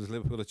was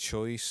Liverpool a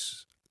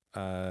choice?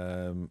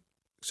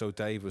 So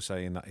Dave was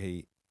saying that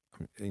he,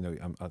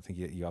 I think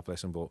you have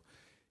listened, but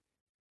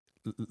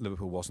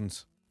Liverpool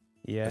wasn't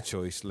a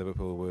choice.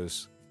 Liverpool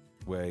was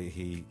where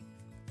he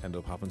ended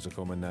up having to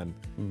come, and then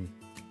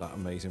that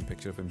amazing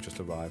picture of him just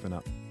arriving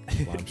at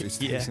Lime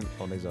Station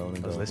on his own.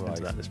 And I was listening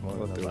to that this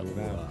morning. What do we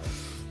now?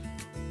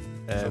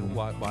 So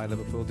why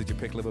Liverpool? Did you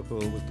pick Liverpool?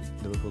 Was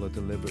Liverpool a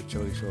deliberate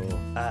choice, or?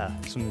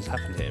 Something's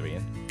happened here,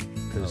 Ian.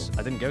 Because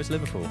I didn't go to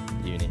Liverpool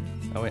uni.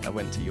 I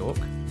went to York.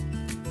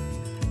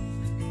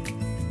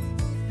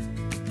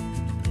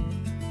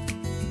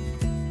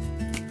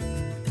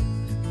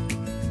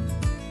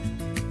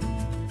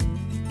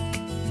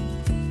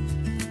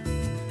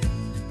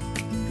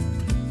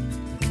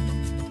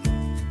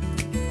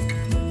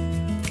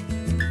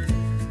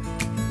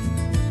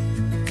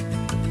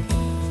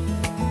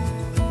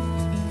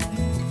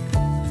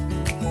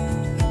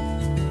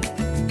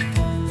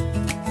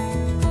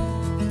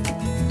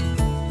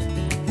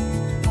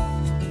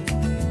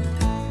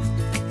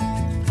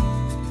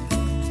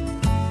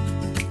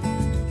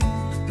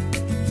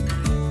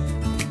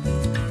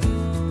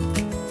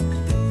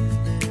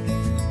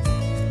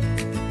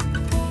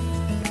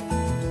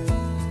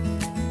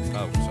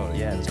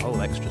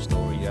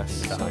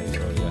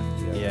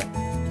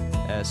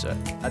 So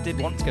I did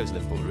want to go to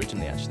Liverpool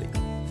originally, actually.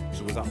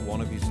 So was that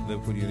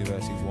Liverpool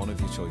University one of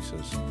your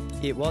choices?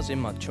 It was in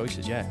my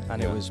choices, yeah.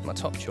 And it was my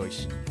top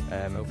choice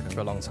for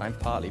a long time,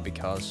 partly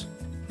because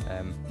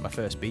my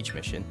first beach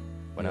mission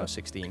when I was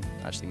 16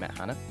 actually met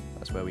Hannah.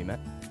 That's where we met.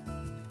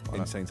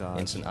 In St.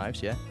 Ives? In St.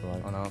 Ives, yeah.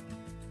 Right. On our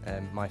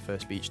my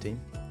first beach team.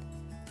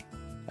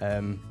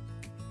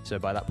 So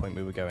by that point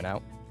we were going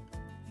out,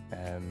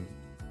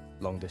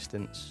 long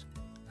distance,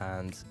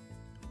 and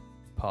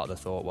part of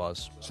the thought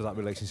was So that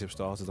relationship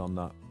started on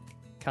that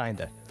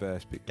kinda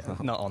first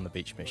not on the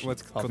beach mission. Well,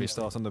 it couldn't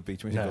obviously. start on the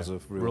beach mission No, because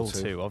of Rule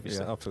 2,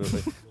 obviously. Yeah,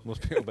 absolutely.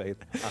 Must be obeyed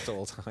at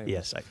all times.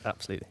 Yes,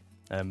 absolutely.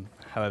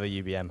 However,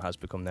 UBM has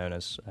become known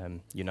as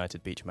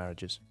United Beach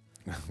Marriages.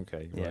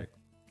 Okay, Yeah. right.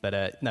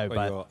 But no,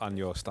 Well,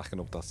 you're stacking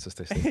up that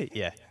statistic.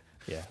 yeah,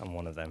 I'm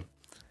one of them.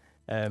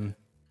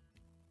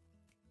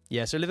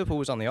 Yeah, so Liverpool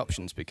was on the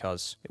options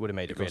because it would have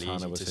made it Because really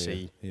Hannah easy was to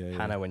here. see Yeah,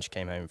 Hannah when she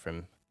came home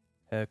from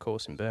her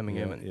course in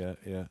Birmingham,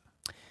 yeah.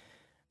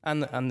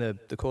 and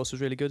the course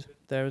was really good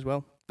there as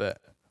well. But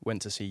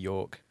went to see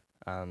York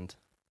and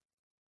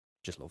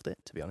just loved it,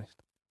 to be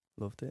honest.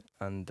 Loved it,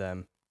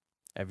 and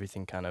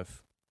everything kind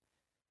of.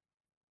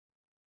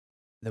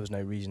 There was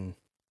no reason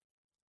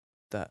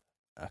that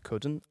I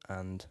couldn't,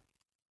 and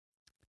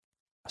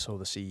I saw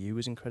the CU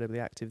was incredibly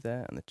active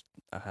there, and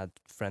I had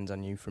friends I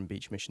knew from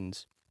beach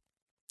missions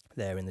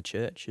there in the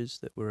churches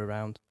that were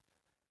around.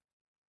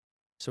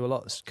 So a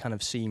lot kind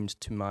of seemed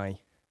to my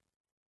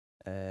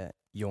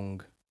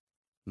young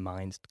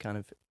mind to kind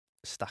of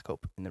stack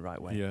up in the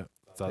right way. Yeah,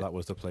 that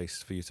was the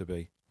place for you to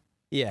be.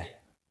 Yeah,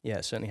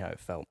 it's certainly how it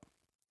felt.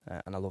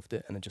 And I loved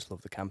it, and I just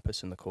loved the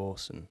campus and the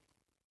course and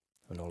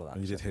all of that.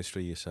 And you did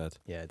history, you said.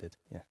 Yeah, I did,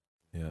 yeah.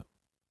 Yeah.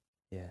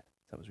 Yeah,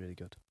 that was really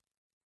good.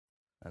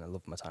 And I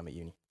loved my time at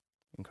uni.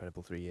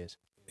 Incredible 3 years.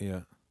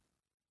 Yeah.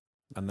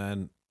 And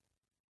then,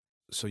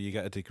 so you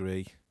get a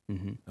degree.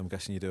 Mm-hmm. I'm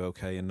guessing you do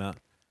okay in that.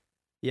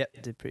 Yeah,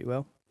 did pretty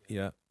well.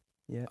 Yeah.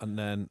 Yeah. And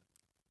then,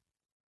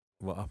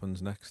 what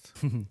happens next?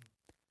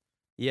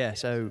 Yeah,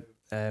 so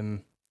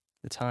the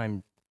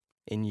time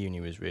in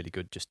uni was really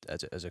good just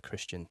as a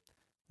Christian.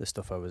 The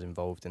stuff I was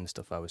involved in, the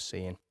stuff I was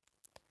seeing.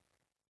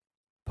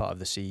 Part of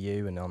the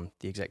CU and on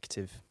the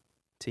executive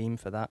team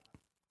for that.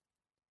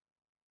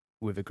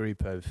 With a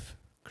group of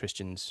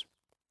Christians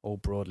all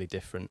broadly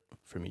different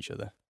from each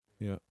other.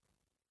 Yeah.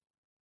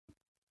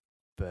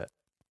 But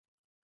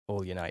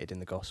all united in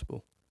the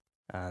gospel.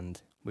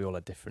 And we all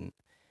had different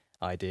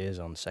ideas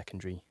on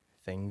secondary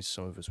things.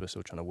 Some of us were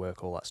still trying to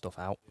work all that stuff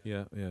out.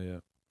 Yeah.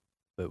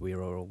 But we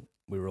were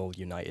all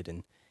united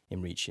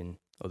in reaching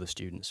other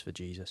students for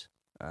Jesus.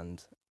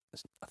 And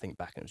I think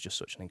back, it was just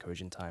such an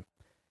encouraging time.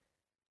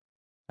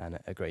 And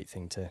a great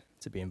thing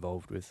to be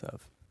involved with, that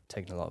I've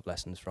taken a lot of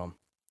lessons from.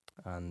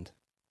 And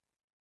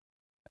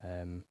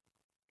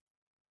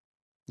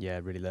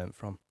really learnt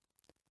from.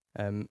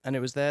 And it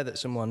was there that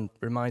someone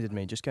reminded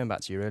me, just going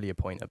back to your earlier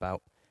point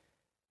about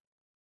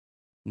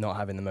not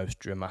having the most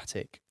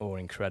dramatic or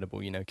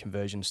incredible,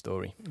 conversion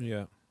story.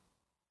 Yeah.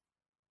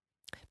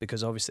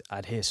 Because obviously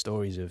I'd hear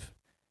stories of,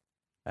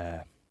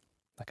 I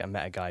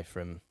met a guy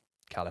from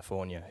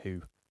California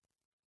who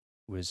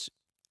was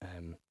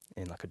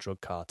in like a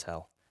drug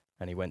cartel,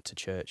 and he went to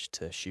church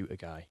to shoot a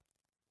guy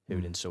who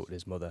had insulted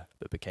his mother,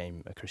 but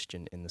became a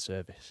Christian in the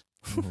service.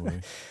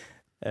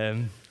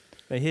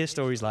 I hear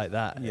stories like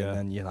that, and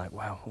then you're like,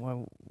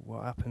 wow,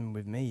 what happened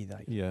with me?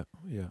 Like, yeah.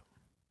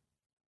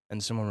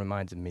 And someone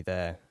reminded me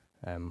there,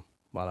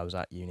 while I was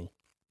at uni,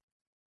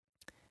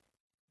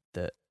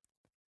 that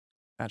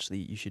actually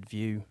you should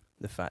view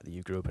the fact that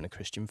you grew up in a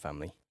Christian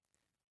family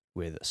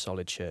with a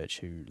solid church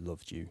who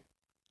loved you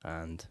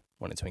and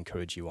wanted to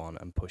encourage you on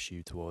and push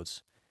you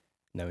towards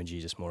knowing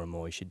Jesus more and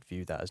more. You should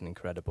view that as an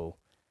incredible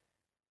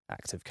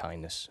act of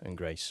kindness and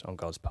grace on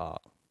God's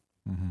part.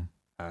 Mm-hmm.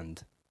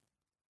 And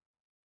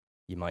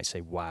you might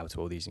say wow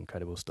to all these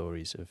incredible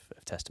stories of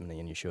testimony,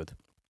 and you should.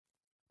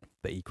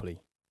 But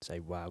equally say,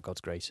 wow,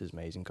 God's grace is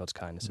amazing, God's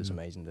kindness is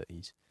amazing that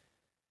he's...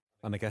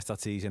 And I guess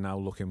that's easier now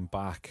looking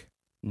back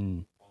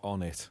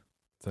on it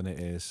than it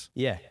is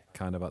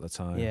kind of at the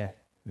time. Yeah,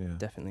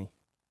 definitely.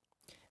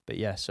 But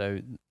yeah,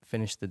 so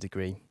finished the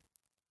degree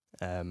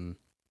and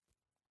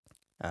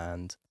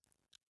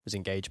was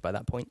engaged by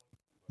that point.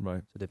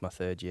 Right. So did my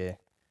third year.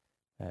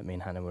 Me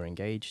and Hannah were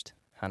engaged.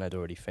 Hannah had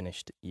already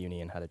finished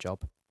uni and had a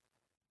job.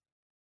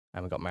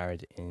 And we got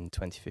married in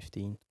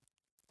 2015.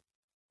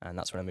 And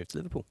that's when I moved to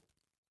Liverpool.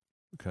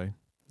 Okay.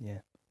 Yeah.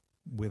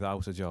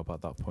 Without a job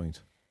at that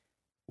point?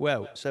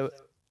 Well, so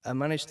I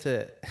managed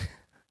to...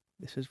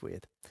 This is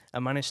weird. I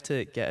managed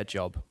to get a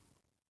job,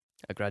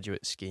 a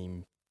graduate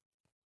scheme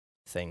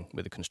thing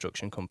with a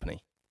construction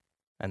company.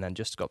 And then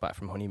just got back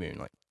from honeymoon,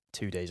 like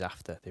 2 days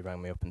after, they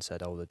rang me up and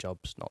said, oh, the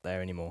job's not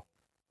there anymore.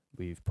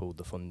 We've pulled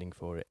the funding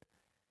for it.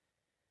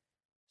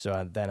 So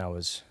I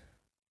was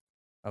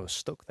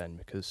stuck then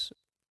because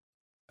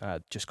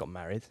I just got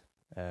married,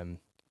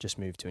 just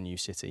moved to a new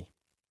city,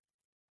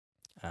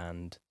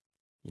 and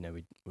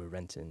we were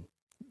renting.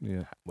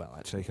 Yeah. Well,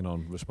 taking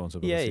on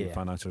responsibility, yeah.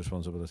 financial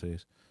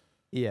responsibilities.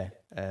 Yeah.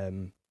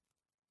 And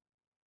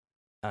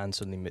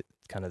suddenly,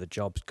 kind of the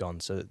job's gone.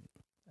 So,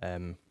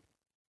 the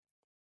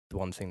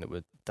one thing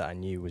that I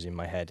knew was in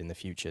my head in the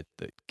future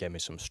that gave me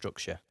some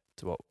structure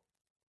to what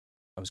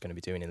I was going to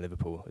be doing in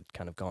Liverpool had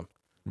kind of gone.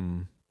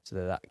 So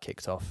that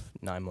kicked off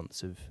 9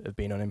 months of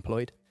being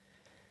unemployed.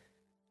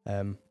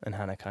 And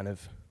Hannah kind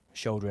of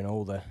shouldering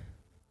all the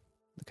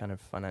the kind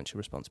of financial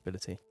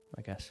responsibility,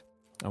 I guess.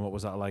 And what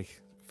was that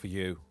like for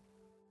you?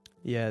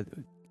 Yeah,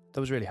 that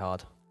was really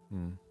hard.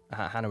 Mm.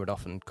 Hannah would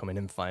often come in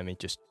and find me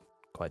just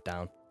quite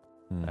down,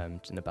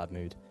 just in a bad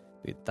mood.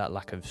 That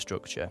lack of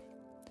structure,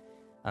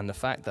 and the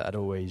fact that I'd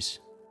always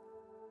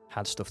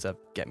had stuff to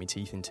get me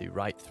teeth into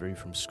right through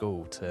from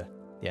school to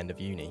the end of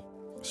uni.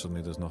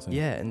 Suddenly there's nothing.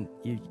 Yeah, and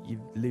you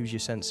lose your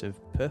sense of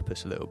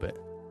purpose a little bit.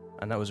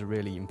 And that was a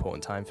really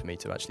important time for me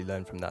to actually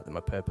learn from that my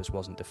purpose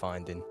wasn't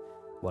defined in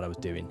what I was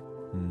doing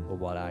or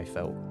what I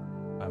felt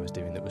I was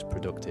doing that was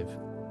productive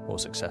or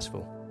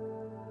successful.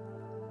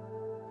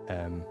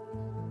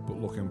 But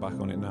looking back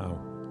on it now,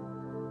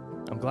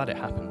 I'm glad it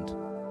happened.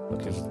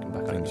 Looking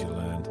back on it. things you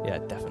learned. Yeah,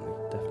 definitely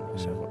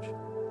so much.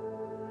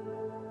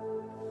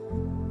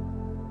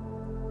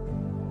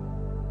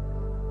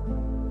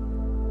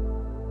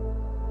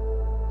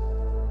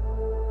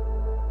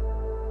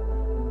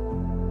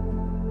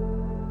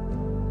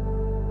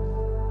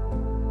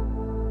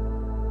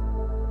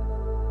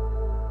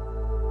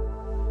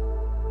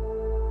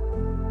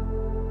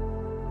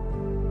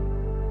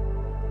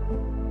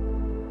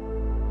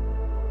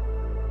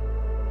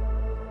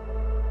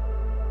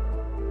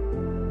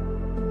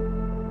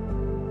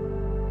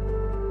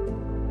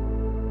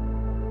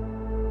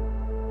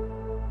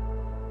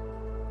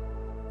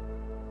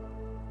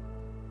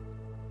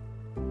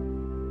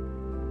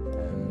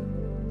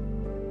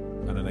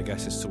 And then I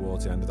guess it's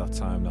towards the end of that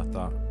time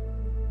that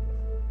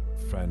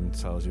friend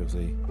tells you of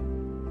the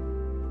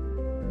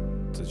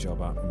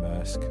job at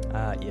Maersk.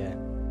 Yeah.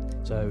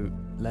 So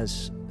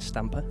Les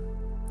Stamper,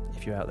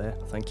 if you're out there,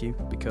 thank you,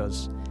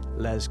 because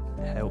Les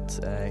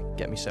helped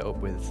get me set up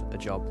with a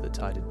job that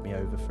tided me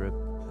over for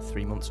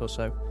 3 months or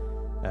so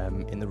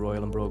in the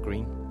Royal and Broad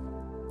Green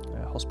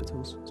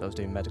hospitals. So I was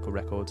doing medical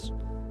records,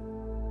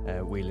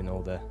 wheeling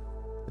all the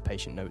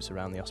patient notes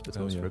around the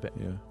hospitals for a bit.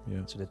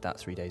 Yeah. So I did that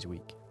 3 days a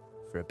week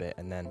for a bit,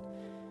 and then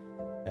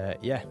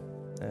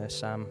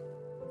Sam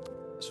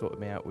sorted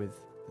me out with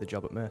the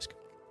job at Maersk,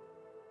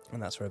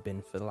 and that's where I've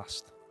been for the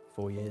last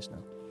 4 years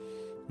now.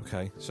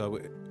 Okay, so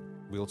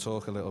we'll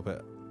talk a little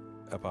bit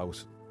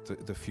about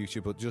the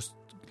future, but just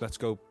let's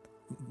go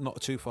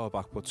not too far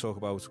back, but talk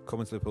about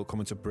coming to Liverpool,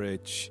 coming to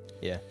Bridge.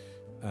 Yeah.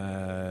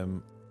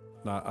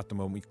 Now at the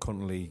moment, we're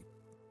currently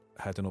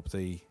heading up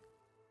the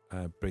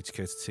Bridge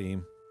Kids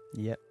team.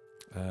 Yep.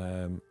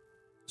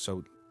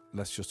 So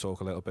let's just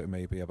talk a little bit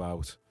maybe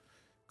about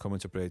coming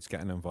to Bridge,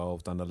 getting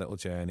involved, and a little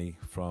journey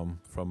from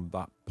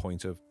that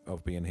point of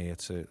being here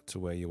to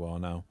where you are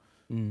now.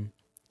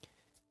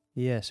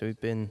 Yeah, so we've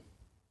been...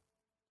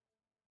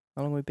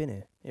 How long have we been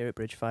here? Here at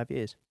Bridge, 5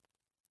 years.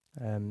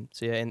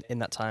 So yeah, in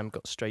that time,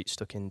 got straight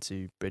stuck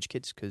into Bridge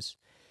Kids, because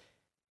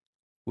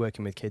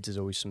working with kids is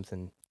always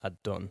something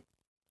I'd done.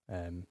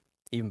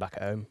 Even back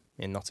at home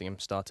in Nottingham,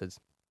 started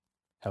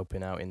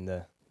helping out in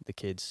the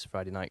kids'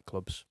 Friday night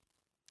clubs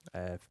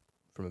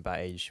from about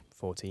age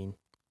 14,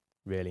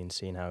 really, and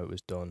seeing how it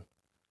was done.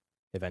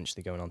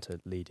 Eventually going on to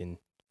leading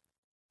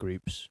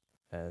groups,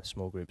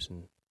 small groups,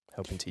 and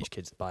helping teach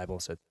kids the Bible.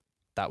 So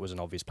that was an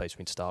obvious place for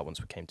me to start once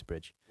we came to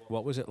Bridge.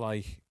 What was it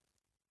like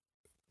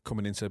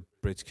coming into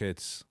Bridge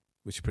Kids,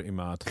 which is pretty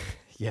mad,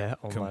 Yeah,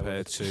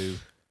 compared to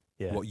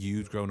what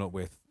you'd grown up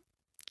with?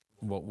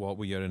 What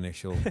were your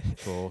initial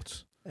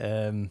thoughts?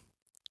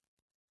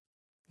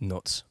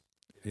 Nuts.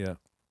 Yeah.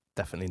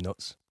 Definitely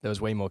nuts. There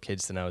was way more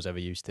kids than I was ever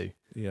used to.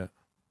 Yeah.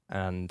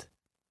 And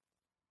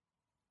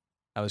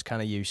I was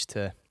kind of used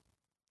to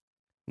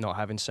not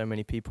having so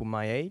many people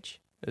my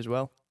age as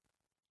well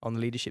on the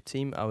leadership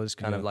team. I was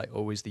kind of like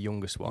always the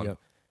youngest one. Yeah.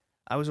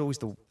 I was always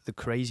the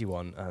crazy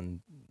one,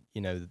 and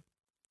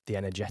the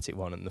energetic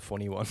one and the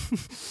funny one.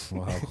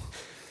 Wow.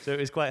 So it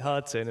was quite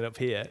hard turning up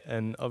here,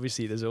 and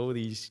obviously there's all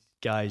these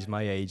guys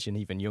my age and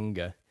even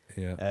younger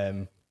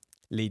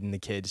leading the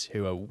kids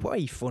who are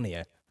way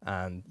funnier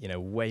and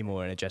way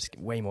more energetic,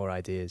 way more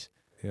ideas.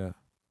 Yeah.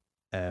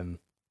 I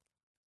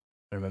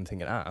remember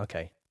thinking,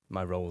 okay,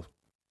 my role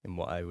in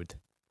what I would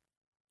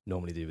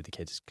normally do with the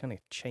kids is kind of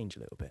change a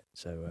little bit.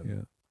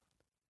 So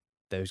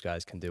those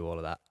guys can do all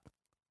of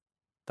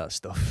that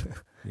stuff.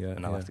 Yeah.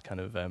 And I'll have to kind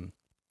of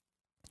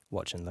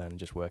watch and learn and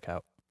just work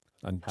out.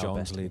 And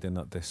John's leading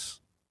at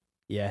this.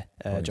 Yeah,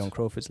 John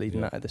Crawford's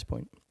leading that at this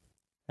point.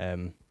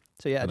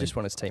 So yeah, I just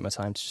wanted to take my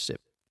time to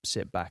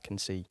sit back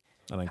and see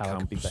and then how it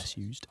could be best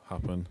used.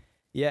 Happen.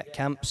 Yeah,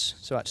 camps.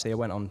 So actually I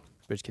went on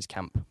Bridge Kids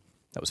Camp.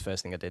 That was the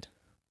first thing I did.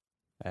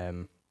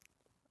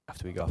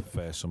 After we got...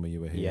 First summer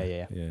you were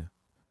here. Yeah.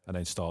 And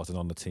then started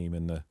on the team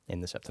in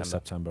the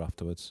September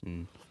afterwards.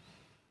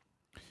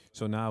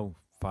 So now,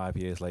 5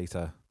 years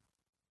later,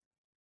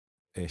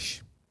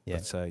 ish,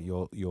 let's say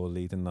you're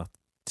leading that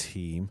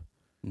team.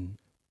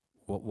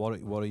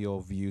 What are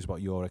your views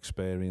about your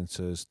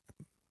experiences,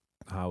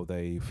 how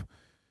they've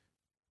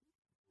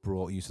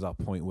brought you to that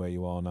point where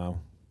you are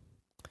now?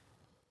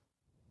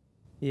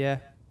 Yeah,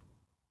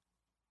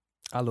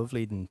 I love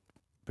leading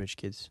Bridge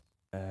Kids.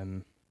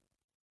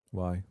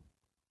 Why?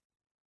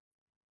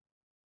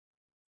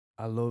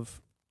 I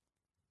love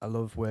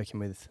working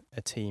with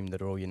a team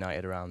that are all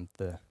united around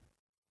the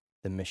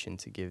the mission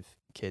to give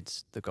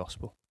kids the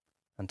gospel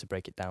and to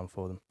break it down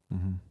for them.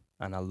 Mm-hmm.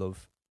 And I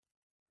love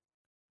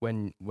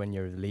when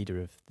you're the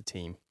leader of the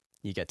team,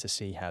 you get to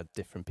see how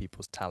different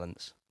people's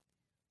talents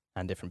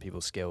and different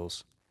people's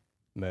skills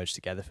merge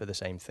together for the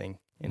same thing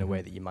in a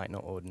way that you might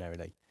not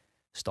ordinarily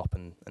stop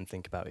and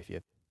think about if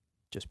you're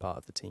just part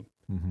of the team.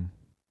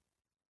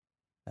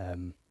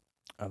 Mm-hmm.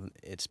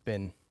 It's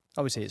been,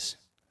 obviously it's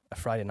a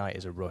Friday night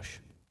is a rush.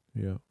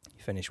 Yeah. You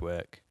finish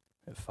work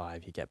at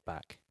 5, you get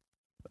back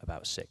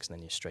about 6, and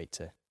then you're straight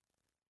to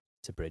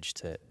Bridge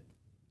to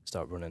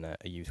start running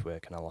a youth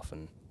work. And I'll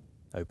often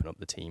open up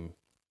the team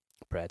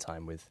prayer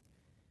time with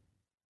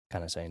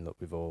kind of saying, look,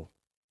 we've all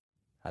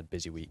had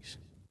busy weeks,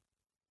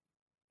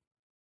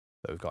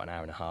 but we've got an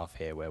hour and a half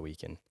here where we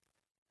can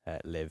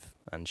live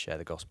and share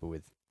the gospel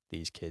with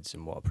these kids,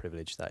 and what a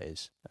privilege that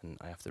is. And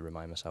I have to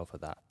remind myself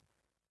of that.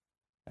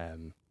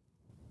 And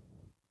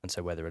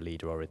so whether a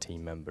leader or a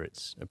team member,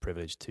 it's a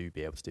privilege to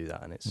be able to do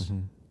that, and it's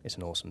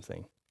an awesome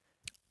thing.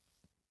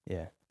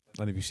 Yeah.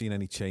 And have you seen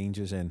any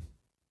changes in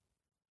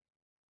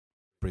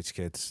Bridge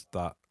Kids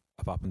that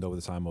have happened over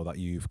the time, or that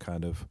you've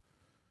kind of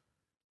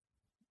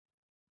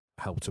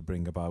helped to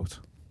bring about?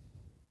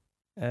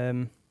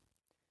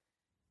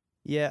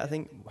 Yeah, I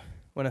think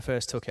when I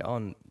first took it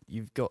on,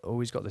 you've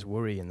always got this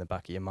worry in the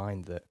back of your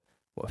mind that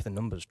what if the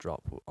numbers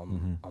drop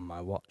on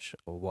my watch,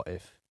 or what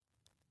if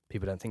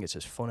people don't think it's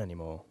as fun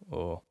anymore,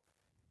 or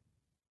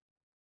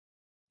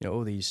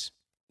all these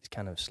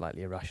kind of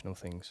slightly irrational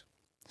things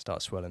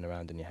start swirling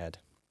around in your head.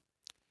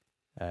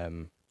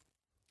 In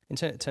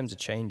terms of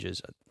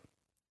changes, I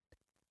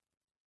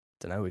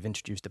don't know. We've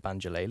introduced a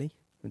banjolele.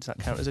 Does that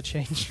count as a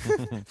change?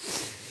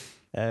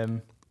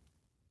 No,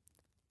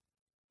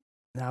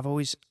 I've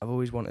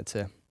always wanted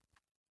to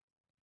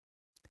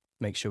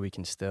make sure we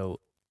can still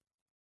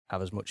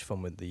have as much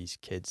fun with these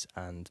kids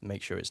and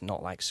make sure it's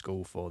not like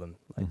school for them.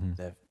 Like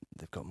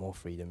they've got more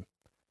freedom,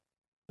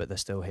 but they're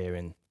still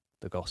hearing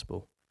the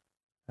gospel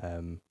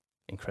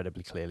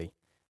incredibly clearly.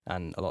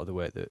 And a lot of the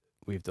work that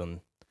we've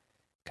done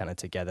kind of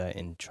together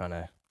in trying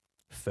to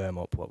firm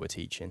up what we're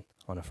teaching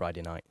on a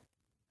Friday night,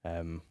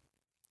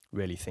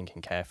 really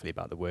thinking carefully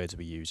about the words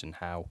we use and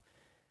how,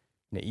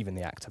 even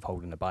the act of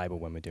holding the Bible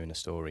when we're doing a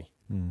story,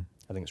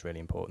 I think it's really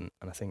important.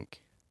 And I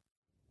think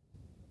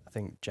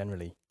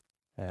generally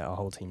our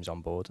whole team's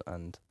on board,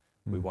 and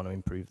we want to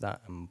improve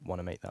that and want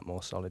to make that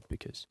more solid,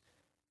 because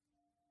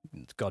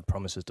God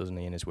promises, doesn't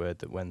he, in his word,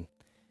 that when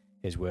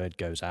his word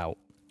goes out,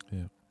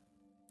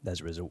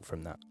 there's a result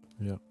from that.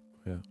 Yeah.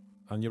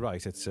 And you're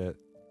right, it's a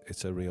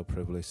real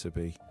privilege to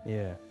be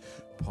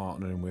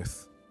partnering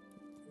with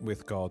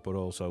God, but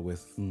also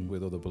with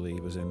other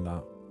believers in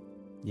that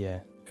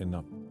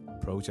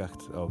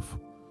project of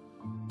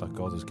that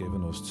God has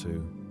given us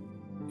to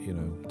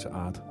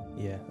add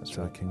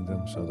to the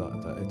kingdom. So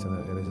that it is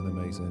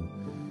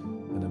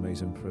an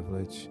amazing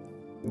privilege.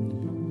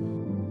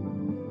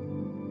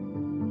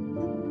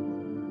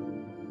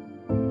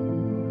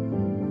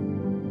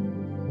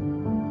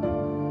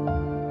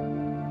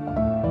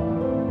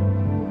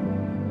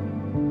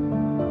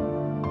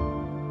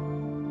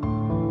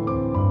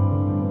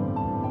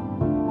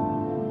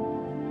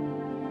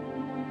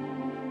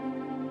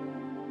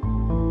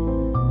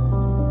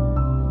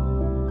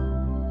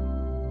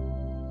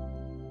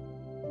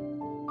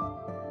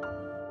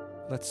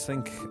 Let's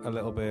think a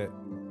little bit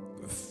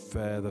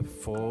further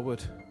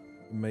forward,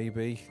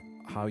 maybe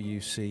how you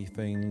see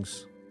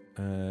things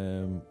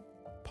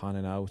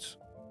panning out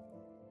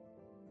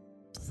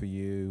for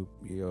you,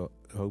 your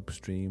hopes,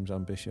 dreams,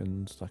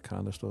 ambitions, that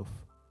kind of stuff.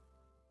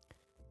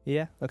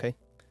 Yeah, okay.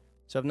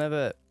 So I've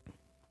never,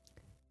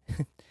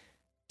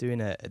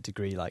 doing a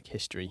degree like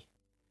history,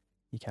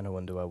 you kind of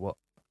wonder, well,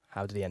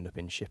 how did he end up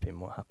in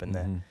shipping? What happened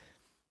there?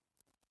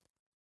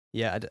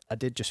 Yeah, I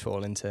did just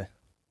fall into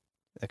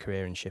a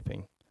career in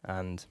shipping,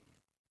 and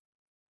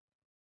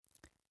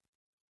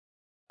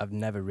I've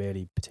never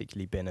really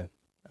particularly been a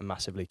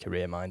massively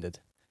career-minded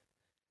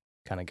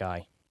kind of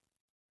guy.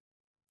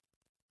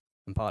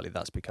 And partly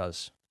that's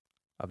because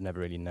I've never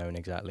really known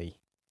exactly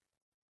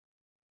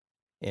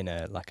in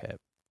a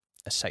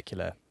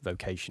secular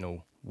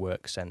vocational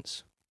work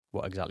sense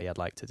what exactly I'd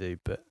like to do,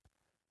 but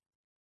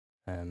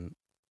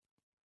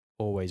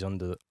always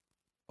under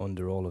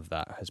all of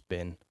that has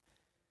been,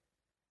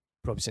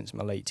 probably since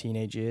my late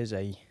teenage years,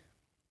 a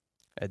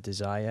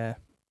desire,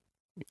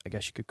 I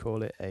guess you could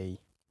call it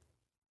a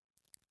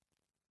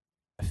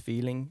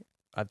feeling.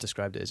 I've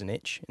described it as an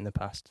itch in the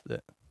past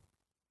that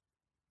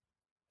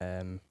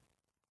at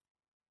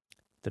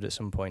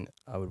some point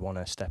I would want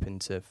to step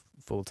into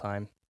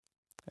full-time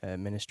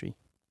ministry,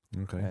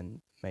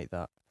 and make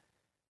that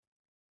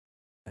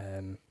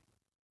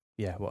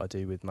what I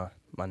do with my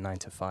 9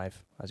 to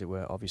 5, as it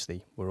were.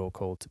 Obviously, we're all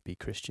called to be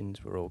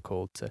Christians. We're all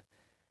called to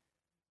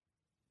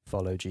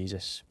follow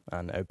Jesus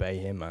and obey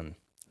him and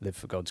live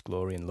for God's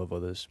glory and love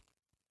others.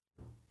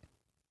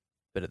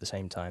 But at the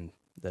same time,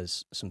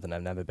 there's something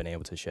I've never been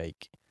able to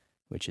shake,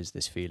 which is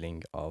this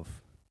feeling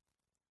of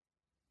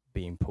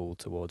being pulled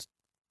towards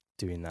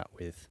doing that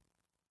with,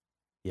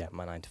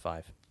 my 9 to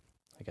 5,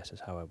 I guess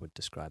is how I would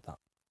describe that.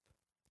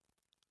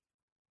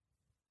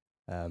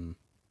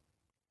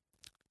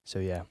 So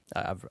yeah,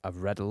 I've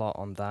read a lot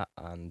on that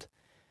and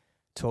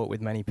talked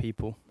with many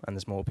people, and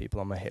there's more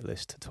people on my hit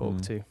list to talk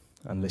to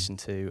and listen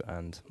to,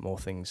 and more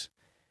things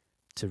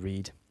to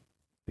read,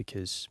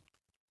 because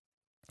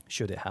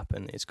should it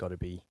happen, it's got to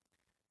be.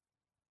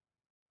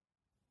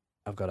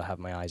 I've got to have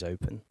my eyes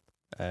open.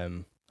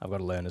 I've got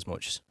to learn as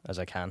much as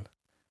I can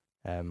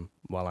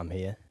while I'm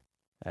here,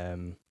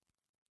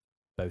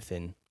 both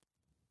in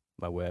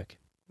my work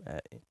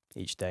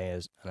each day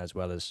as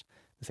well as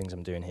the things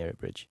I'm doing here at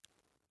Bridge.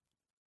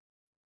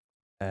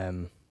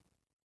 So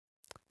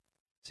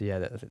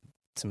yeah,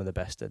 some of the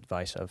best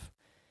advice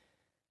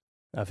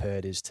I've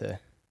heard is to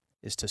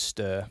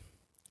stir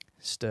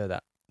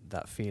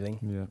that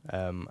feeling,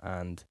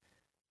 and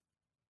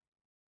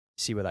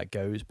see where that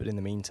goes. But in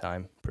the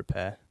meantime,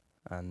 prepare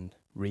and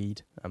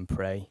read and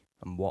pray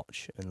and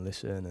watch and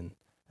listen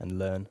and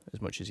learn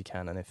as much as you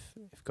can. And if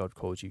God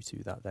calls you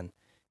to that, then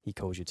He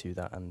calls you to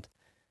that. And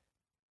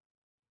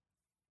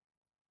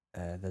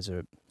there's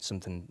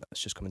something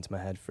that's just come into my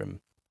head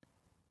from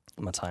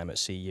my time at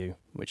CU,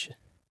 which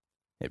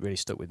it really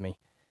stuck with me.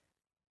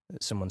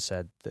 Someone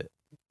said that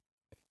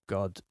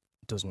God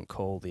doesn't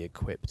call the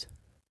equipped,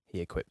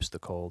 He equips the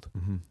called,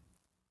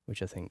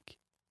 which I think,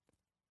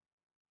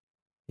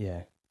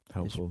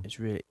 helpful. It's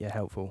really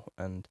helpful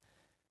and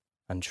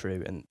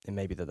true, and it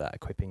may be that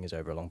equipping is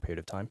over a long period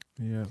of time.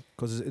 Yeah,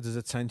 because there's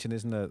a tension,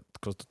 isn't there?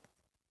 Because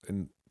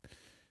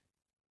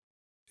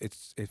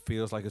it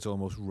feels like it's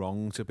almost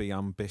wrong to be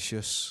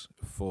ambitious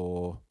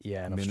for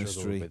and ministry. I've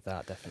struggled with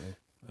that, definitely.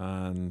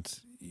 And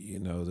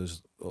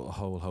there's a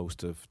whole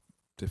host of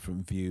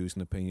different views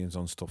and opinions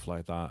on stuff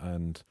like that,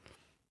 and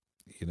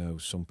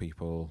some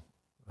people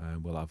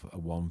will have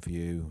one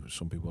view,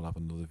 some people will have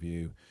another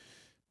view,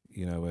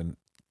 and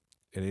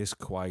it is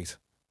quite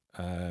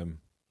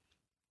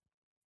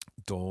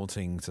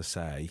daunting to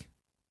say,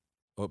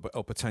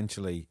 or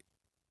potentially,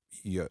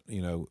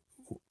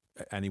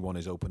 anyone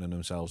is opening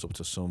themselves up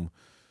to some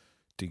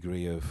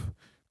degree of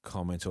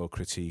comment or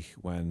critique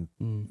when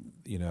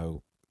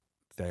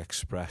they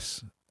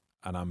express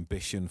an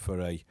ambition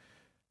for a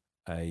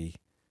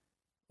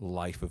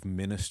life of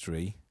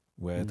ministry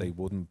where they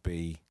wouldn't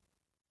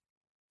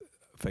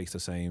face the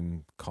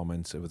same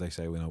comments if they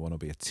say, I want to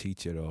be a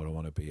teacher, or I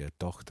want to be a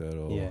doctor,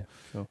 or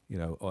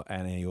or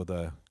any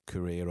other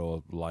career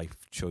or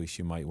life choice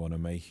you might want to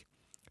make.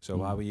 So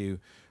how are you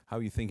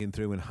thinking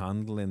through and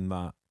handling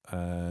that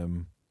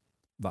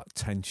that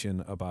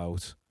tension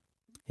about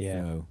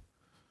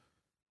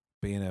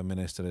being a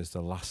minister is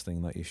the last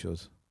thing that you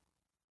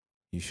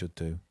should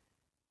do?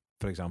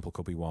 For example,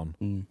 could be one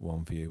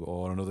view,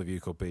 or another view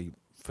could be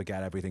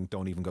forget everything,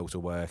 don't even go to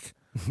work,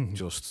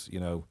 just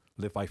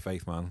live by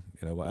faith, man.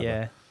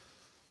 Whatever.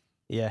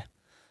 Yeah.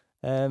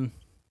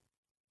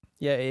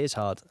 It is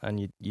hard, and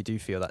you do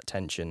feel that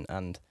tension,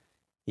 and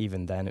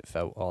even then it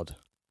felt odd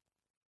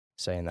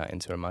saying that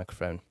into a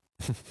microphone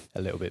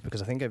a little bit,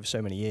 because I think over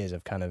so many years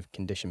I've kind of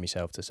conditioned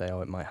myself to say,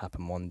 it might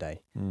happen one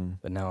day,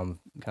 but now I'm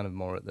kind of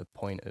more at the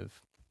point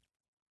of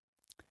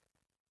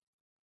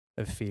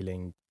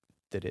feeling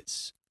that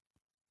it's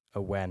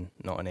a when,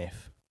 not an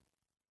if,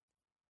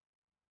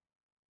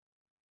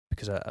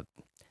 because I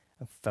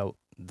felt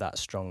that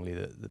strongly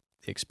that the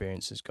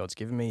experiences God's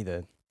given me,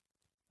 the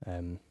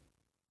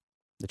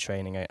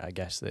training I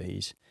guess that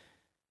He's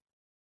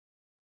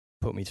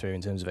put me through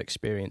in terms of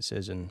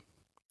experiences and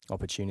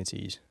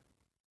opportunities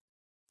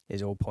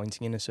is all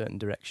pointing in a certain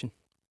direction,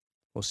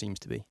 or seems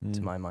to be,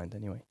 to my mind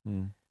anyway.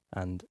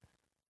 And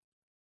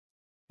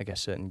I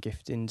guess certain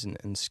giftings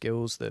and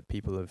skills that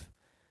people have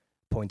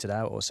pointed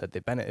out or said they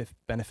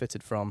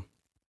benefited from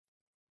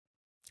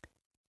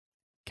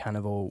kind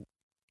of all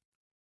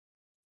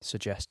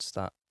suggests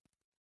that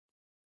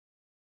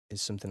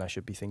is something I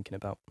should be thinking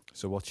about.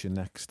 So what's your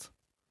next?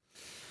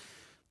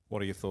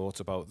 What are your thoughts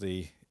about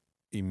the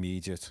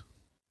immediate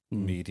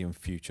medium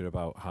future,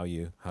 about how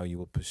you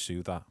will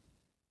pursue that?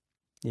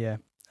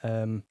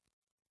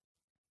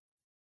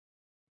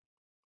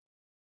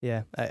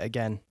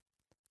 Again,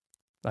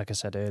 like I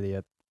said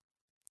earlier,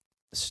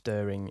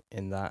 stirring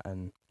in that,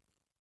 and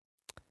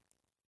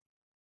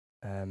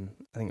I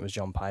think it was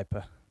John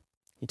Piper.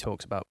 He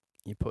talks about,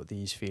 you put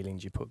these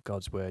feelings, you put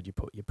God's word, you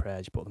put your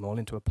prayers, you put them all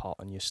into a pot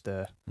and you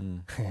stir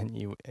and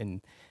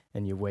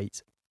you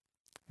wait.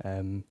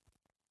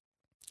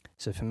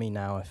 So for me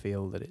now, I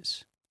feel that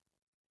it's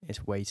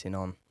waiting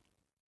on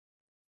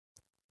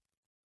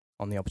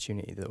the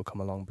opportunity that will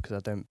come along, because I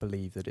don't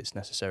believe that it's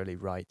necessarily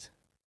right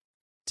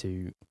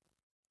to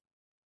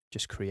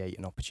just create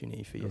an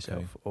opportunity for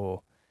yourself,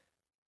 or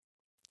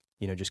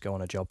just go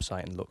on a job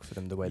site and look for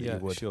them the way that you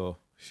would.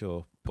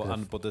 Sure.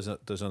 But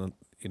there's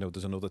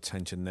another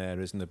tension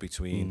there, isn't there,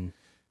 between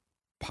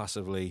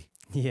passively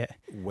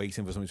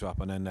waiting for something to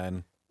happen and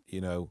then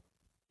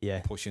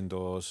pushing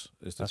doors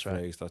is the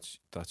phrase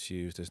that's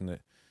used, isn't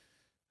it?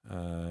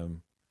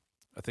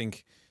 I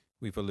think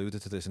we've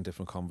alluded to this in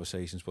different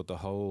conversations, but the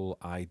whole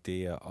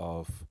idea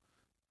of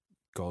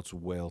God's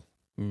will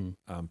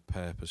and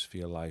purpose for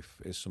your life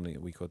is something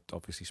that we could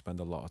obviously spend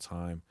a lot of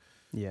time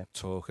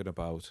talking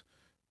about.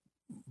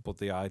 But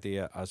the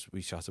idea, as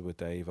we chatted with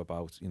Dave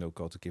about, you know,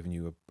 God's given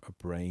you a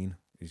brain,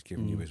 he's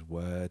given you his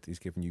word, he's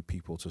given you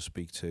people to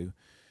speak to.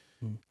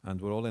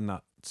 And we're all in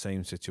that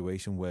same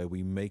situation where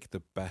we make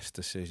the best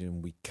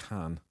decision we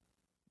can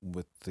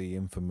with the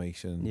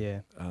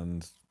information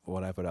and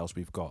whatever else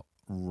we've got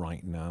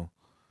right now.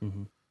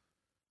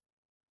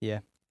 Yeah,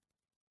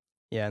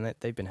 and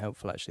they've been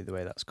helpful, actually, the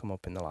way that's come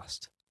up in the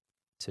last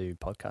 2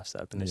 podcasts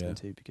that I've been listening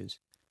to, because,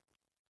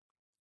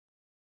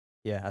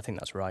 I think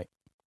that's right.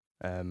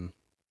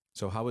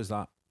 So how is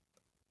that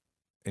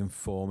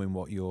informing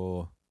what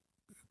you're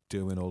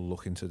doing or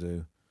looking to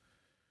do?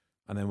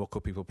 And then what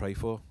could people pray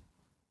for?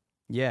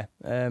 Yeah.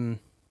 So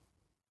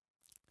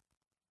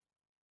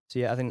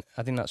yeah, I think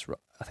that's right.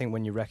 I think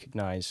when you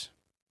recognise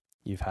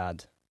you've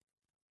had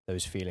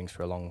those feelings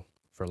for a long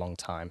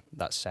time,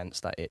 that sense,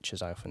 that itch,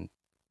 as I often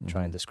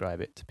try and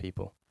describe it to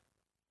people,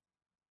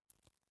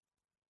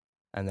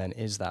 and then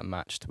is that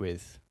matched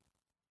with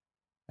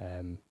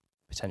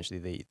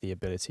potentially the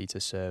ability to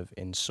serve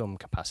in some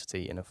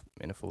capacity in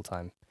a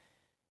full-time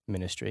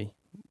ministry?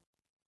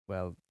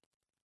 Well,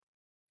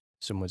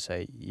 some would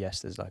say yes,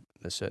 there's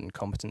certain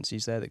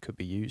competencies there that could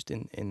be used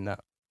in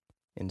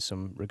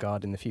some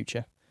regard in the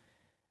future.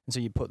 And so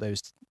you put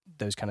those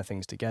kind of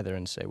things together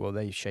and say, well,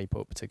 they shape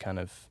up to kind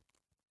of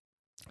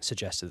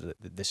suggest that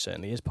this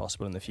certainly is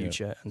possible in the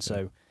future. And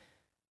so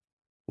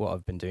what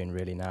I've been doing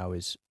really now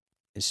is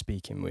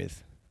speaking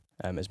with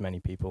as many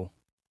people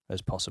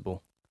as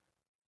possible,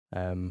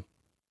 and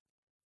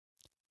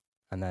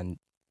then,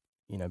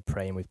 you know,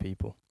 praying with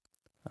people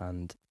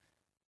and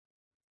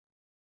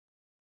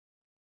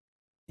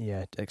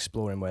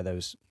exploring where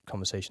those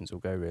conversations will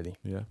go, really.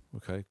 Yeah.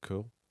 Okay.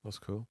 Cool. That's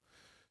cool.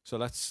 So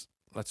let's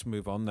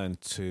move on then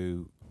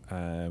to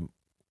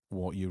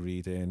what you're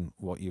reading,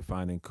 what you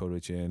find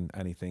encouraging,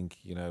 anything,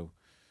 you know,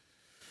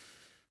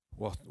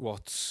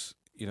 what's,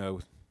 you know,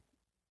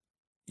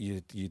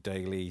 your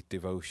daily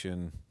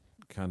devotion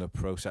kind of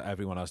process.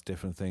 Everyone has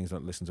different things,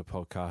 like listen to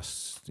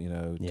podcasts, you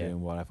know,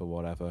 doing whatever.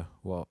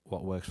 What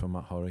works for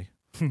Matt Horry?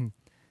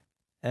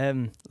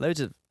 Loads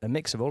of a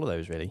mix of all of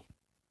those, really.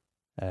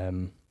 I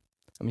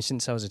mean,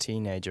 since I was a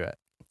teenager,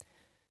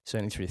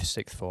 certainly through the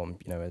 6th form,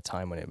 you know, at a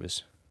time when it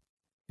was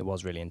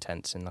really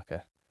intense in like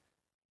a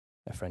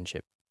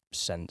friendship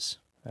sense.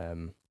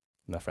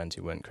 My friends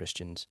who weren't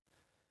Christians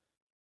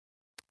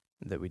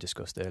that we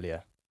discussed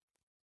earlier,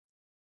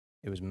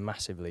 it was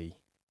massively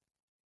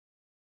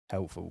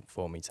helpful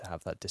for me to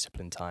have that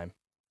disciplined time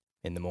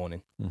in the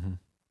morning.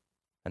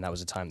 And that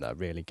was a time that I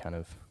really kind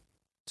of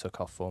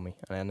took off for me.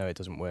 And I know it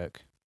doesn't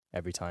work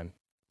every time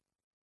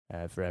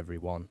for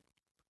everyone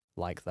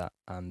like that.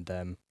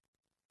 And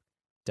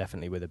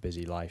definitely with a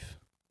busy life,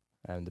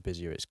 and the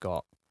busier it's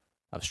got,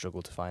 I've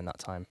struggled to find that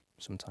time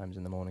sometimes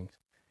in the mornings.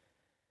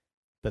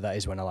 But that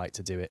is when I like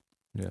to do it,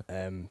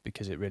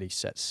 because it really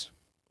sets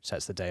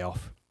the day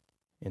off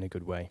in a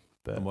good way.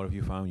 But and what have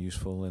you found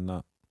useful in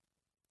that?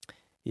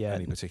 Yeah,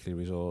 any particular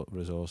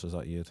resources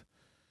that you'd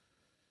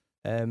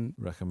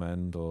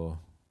recommend or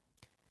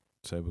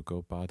say would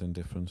go bad,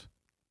 indifferent?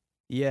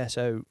 Yeah,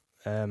 so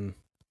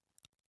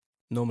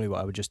normally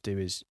what I would just do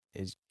is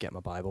get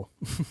my Bible.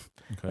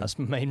 Okay. That's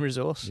my main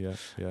resource. Yeah.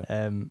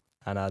 And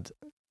I'd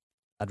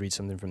read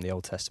something from the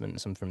Old Testament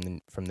and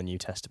something from the New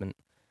Testament,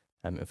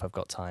 if I've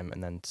got time,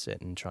 and then sit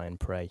and try and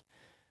pray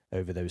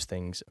over those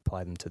things,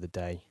 apply them to the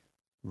day,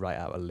 write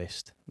out a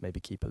list, maybe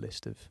keep a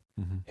list of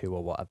who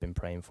or what I've been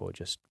praying for,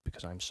 just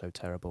because I'm so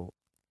terrible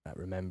at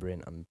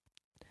remembering. I'm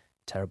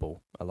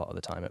terrible a lot of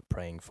the time at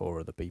praying for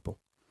other people.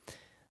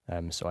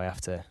 So I have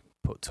to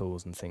put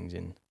tools and things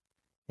in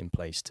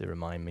place to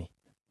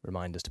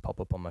reminders to pop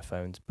up on my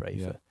phone to pray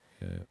for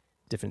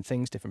different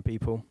things, different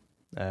people.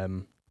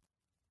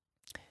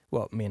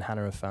 What me and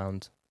Hannah have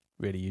found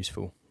really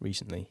useful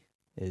recently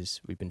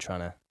is we've been trying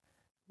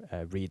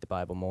to read the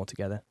Bible more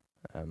together,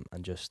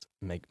 and just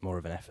make more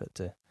of an effort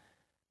to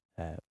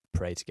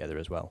pray together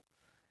as well.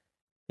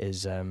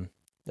 There's an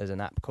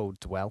app called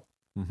Dwell,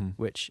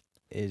 which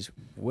is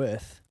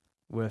worth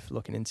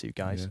looking into,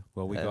 guys. Yeah.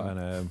 Well, we got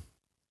an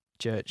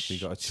church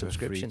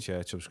subscription. Free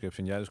church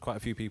subscription. Yeah, there's quite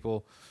a few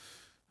people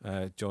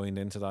joined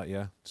into that.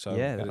 Yeah, so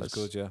it was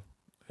good. Yeah,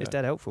 it's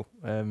dead helpful.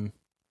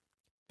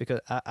 Because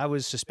I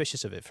was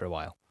suspicious of it for a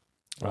while.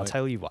 Right. I'll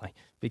tell you why.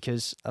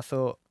 Because I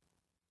thought,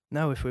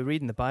 no, if we're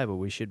reading the Bible,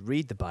 we should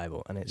read the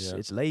Bible, and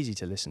it's lazy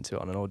to listen to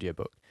it on an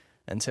audiobook.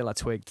 Until I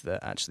twigged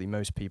that actually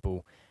most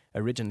people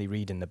originally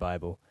reading the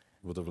Bible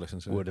would have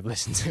listened to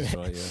it.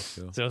 Right, yeah,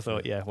 sure. So I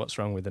thought, what's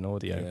wrong with an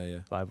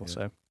audio Bible? Yeah.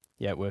 So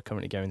we're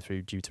currently going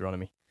through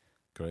Deuteronomy.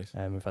 Great.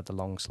 We've had the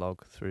long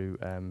slog through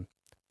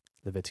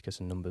Leviticus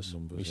and Numbers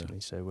recently,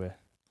 so we're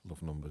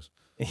love Numbers.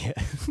 Yeah.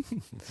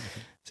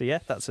 So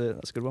that's a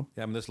good one.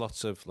 Yeah, I mean, there's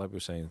lots of, like we were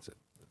saying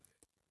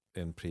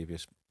in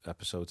previous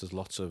episodes, there's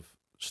lots of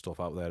stuff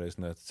out there,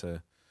 isn't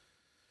there,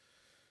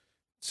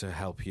 to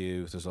help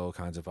you. There's all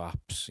kinds of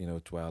apps, you know,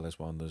 Dwell is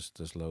one,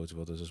 there's loads of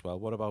others as well.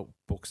 What about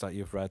books that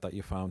you've read that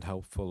you found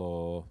helpful,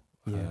 or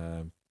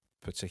Yeah.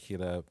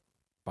 Particular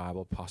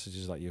Bible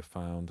passages that you've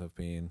found have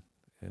been,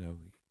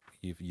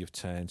 you've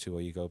turned to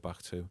or you go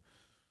back to?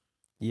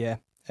 Yeah.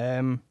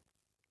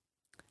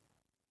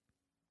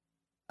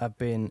 I've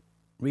been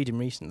reading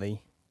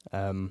recently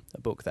a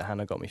book that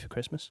Hannah got me for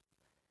Christmas.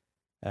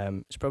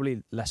 It's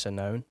probably lesser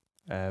known,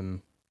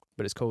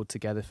 but it's called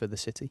Together for the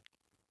City,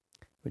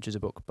 which is a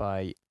book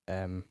by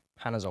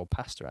Hannah's old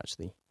pastor,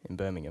 actually, in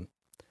Birmingham,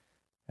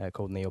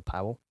 called Neil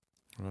Powell.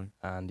 Right.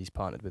 And he's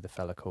partnered with a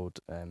fella called,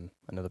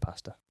 another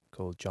pastor,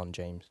 called John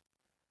James.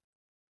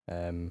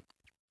 And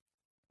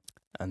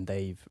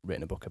they've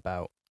written a book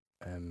about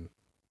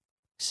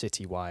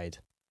citywide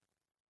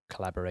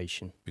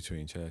collaboration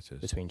Between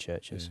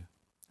churches. Yeah.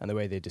 And the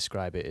way they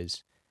describe it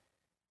is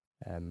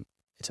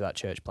it's about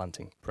church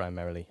planting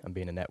primarily and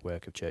being a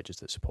network of churches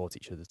that support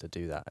each other to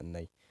do that. And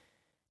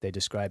they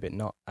describe it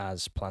not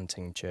as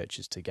planting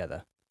churches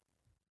together,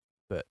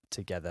 but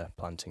together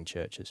planting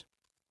churches.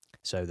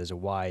 So there's a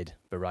wide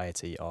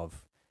variety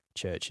of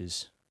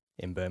churches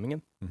in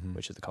Birmingham,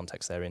 which is the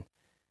context they're in,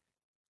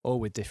 all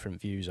with different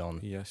views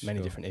on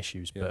many different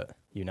issues, but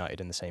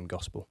united in the same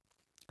gospel.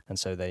 And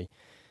so they're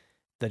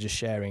just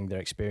sharing their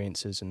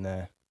experiences and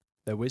their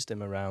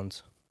wisdom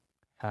around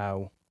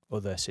how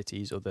other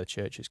cities, other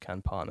churches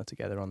can partner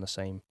together on the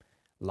same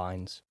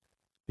lines,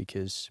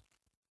 because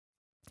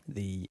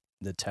the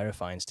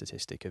terrifying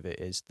statistic of it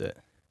is that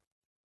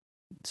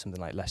something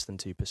like less than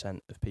 2%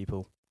 of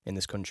people in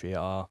this country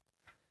are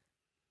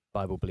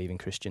Bible-believing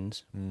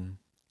Christians.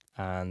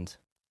 And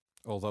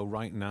although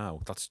right now,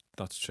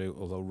 that's true,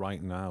 although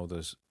right now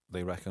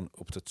they reckon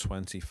up to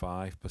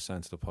 25%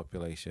 of the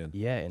population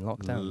in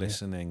lockdown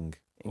listening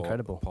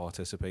incredible, or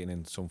participating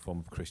in some form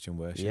of Christian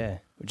worship. Yeah,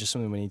 which is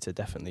something we need to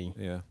definitely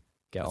get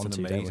That's onto,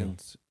 an amazing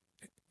don't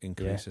we?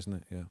 increase, isn't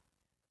it? Yeah.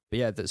 But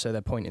yeah, so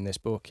their point in this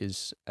book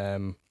is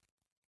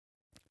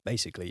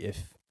basically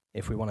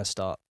if we want to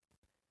start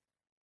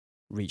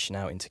reaching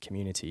out into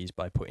communities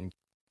by putting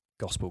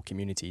gospel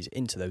communities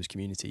into those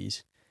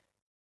communities,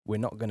 we're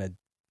not going to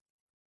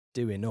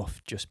do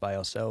enough just by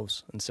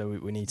ourselves. And so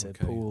we need to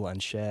pool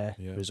and share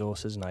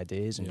resources and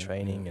ideas and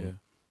training. And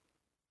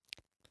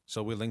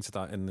so we'll link to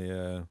that in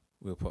the,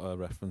 we'll put a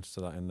reference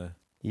to that in the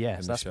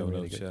that's show been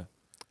really notes,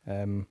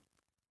 good.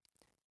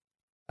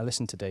 I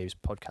listened to Dave's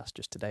podcast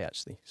just today,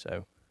 actually.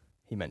 So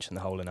he mentioned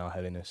The Hole in Our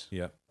Holiness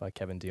by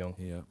Kevin DeYoung,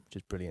 which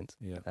is brilliant.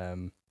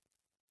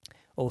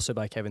 Also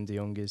by Kevin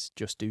DeYoung is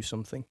Just Do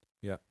Something.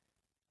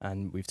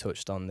 And we've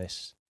touched on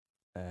this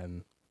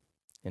in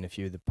a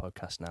few of the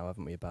podcasts now,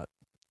 haven't we, about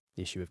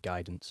the issue of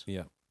guidance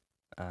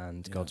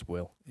and God's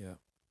will.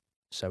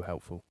 So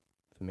helpful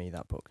for me,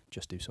 that book,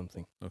 Just Do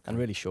Something. And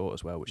really short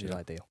as well, which is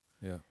ideal.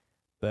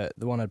 But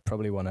the one I'd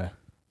probably want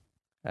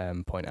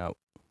to point out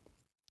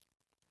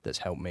that's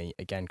helped me,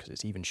 again, because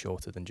it's even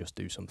shorter than Just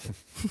Do Something,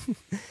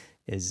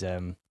 is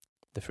The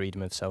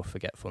Freedom of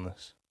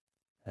Self-Forgetfulness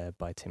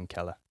by Tim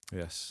Keller.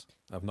 Yes.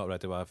 I've not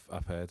read it, but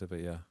I've heard of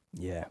it,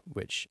 Yeah,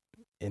 which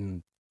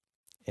in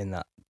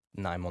that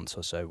 9 months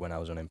or so when I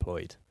was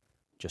unemployed,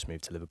 just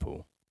moved to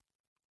Liverpool,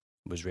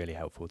 was really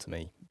helpful to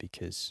me,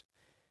 because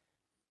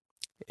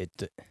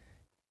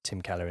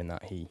Tim Keller, in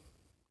that he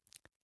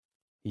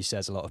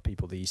says a lot of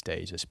people these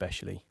days,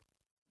 especially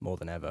more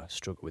than ever,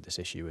 struggle with this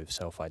issue of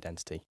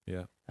self-identity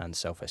and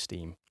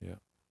self-esteem.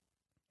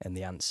 And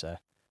the answer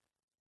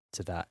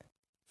to that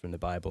from the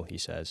Bible, he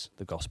says,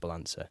 the gospel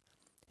answer,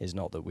 is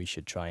not that we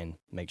should try and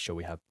make sure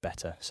we have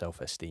better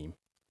self-esteem.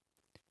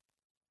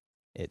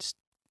 It's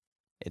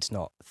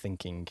not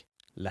thinking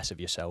less of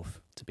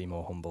yourself to be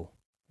more humble.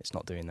 It's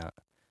not doing that.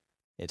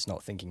 It's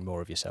not thinking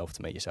more of yourself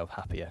to make yourself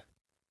happier.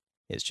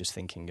 It's just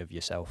thinking of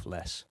yourself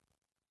less,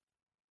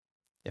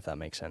 if that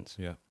makes sense.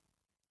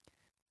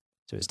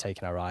 So it's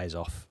taking our eyes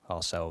off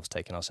ourselves,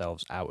 taking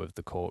ourselves out of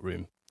the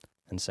courtroom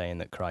and saying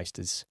that Christ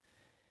has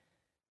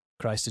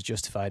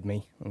justified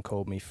me and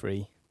called me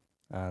free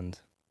and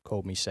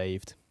called me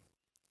saved.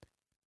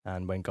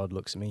 And when God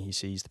looks at me, he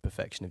sees the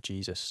perfection of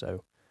Jesus.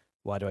 So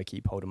why do I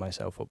keep holding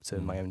myself up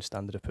to my own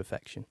standard of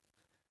perfection?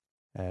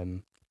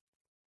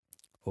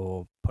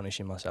 Or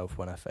punishing myself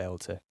when I fail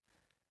to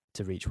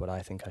reach what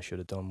I think I should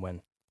have done,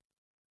 when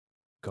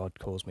God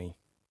calls me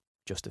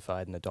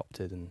justified and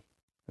adopted and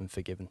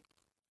forgiven,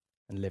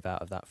 and live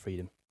out of that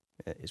freedom,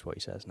 is what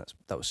he says. And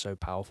that was so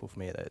powerful for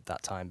me at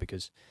that time,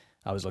 because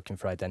I was looking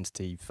for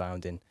identity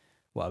found in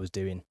what I was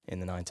doing in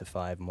the 9 to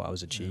 5 and what I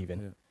was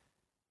achieving.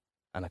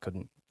 And I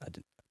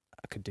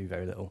could do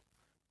very little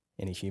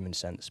in a human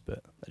sense,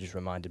 but that just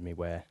reminded me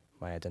where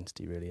my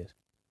identity really is.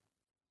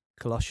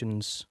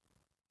 Colossians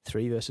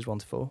 3 verses 1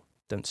 to 4.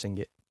 Don't sing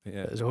it.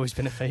 It has always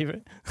been a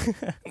favourite.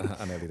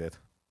 I nearly did.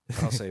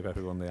 I'll save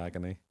everyone the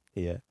agony.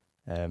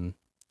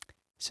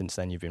 Since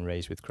then you've been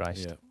raised with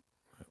Christ.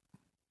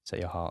 Set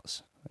your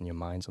hearts and your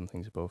minds on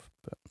things above.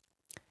 But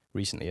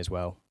recently as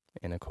well,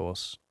 in a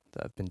course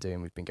that I've been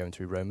doing, we've been going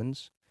through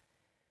Romans.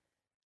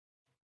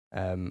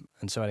 And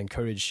so I'd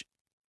encourage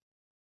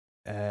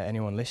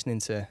anyone listening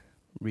to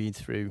read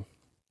through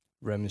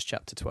Romans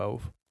chapter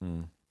 12,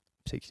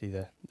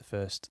 particularly the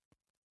first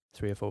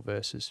 3 or 4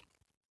 verses.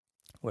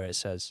 where it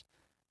says,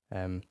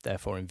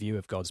 therefore, in view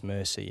of God's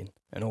mercy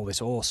and all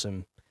this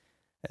awesome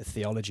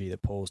theology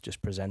that Paul's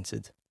just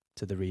presented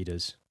to the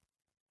readers,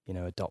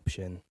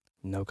 adoption,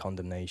 no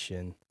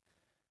condemnation,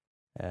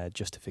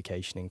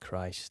 justification in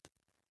Christ,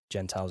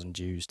 Gentiles and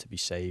Jews to be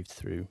saved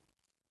through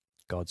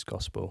God's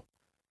gospel.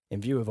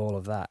 In view of all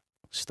of that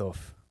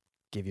stuff,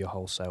 give your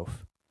whole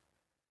self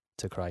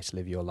to Christ,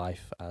 live your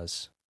life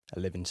as a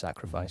living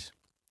sacrifice.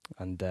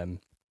 And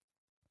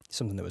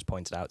something that was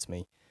pointed out to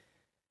me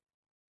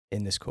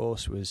in this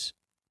course was,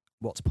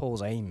 what's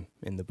Paul's aim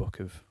in the book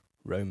of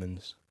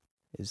Romans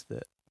is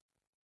that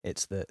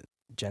it's that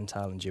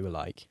Gentile and Jew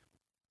alike,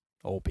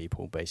 all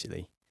people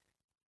basically,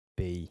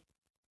 be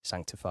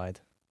sanctified,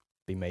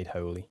 be made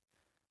holy,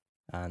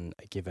 and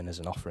are given as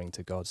an offering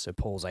to God. So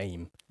Paul's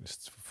aim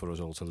is for us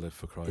all to live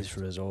for Christ. Is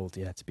for us all,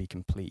 to be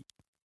complete,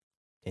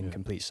 in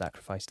complete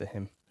sacrifice to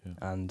him. Yeah.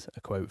 And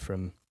a quote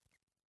from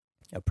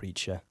a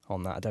preacher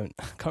on that. I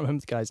can't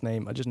remember the guy's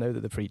name. I just know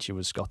that the preacher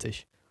was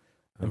Scottish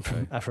and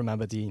from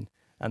Aberdeen,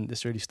 and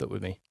this really stuck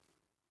with me.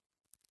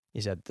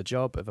 He said, the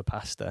job of a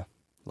pastor,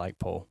 like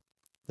Paul,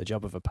 the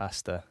job of a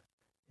pastor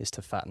is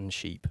to fatten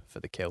sheep for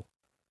the kill.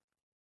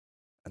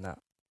 And that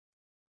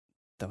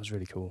was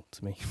really cool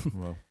to me.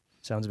 Well,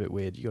 sounds a bit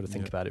weird. You got to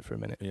think about it for a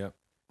minute. Yeah.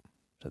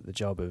 But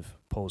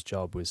Paul's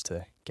job was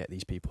to get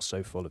these people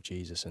so full of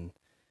Jesus and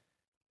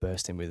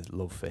bursting with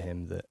love for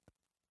him that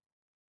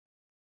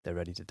they're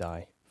ready to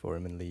die for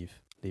him and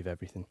leave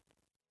everything.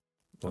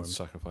 And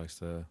sacrifice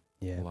their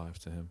lives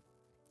to him.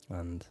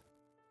 And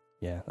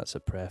that's a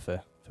prayer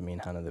for me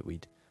and Hannah, that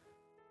we'd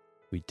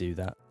do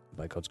that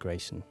by God's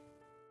grace and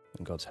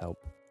God's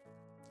help,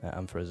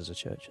 and for us as a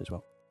church as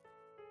well.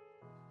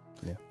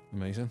 Yeah.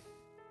 Amazing.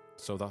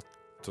 So that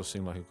does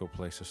seem like a good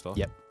place to stop.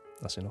 Yep,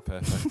 that's enough.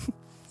 Perfect.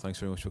 Thanks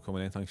very much for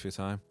coming in. Thanks for your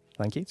time.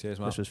 Thank you. Cheers,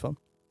 Matt. This was fun.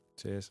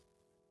 Cheers.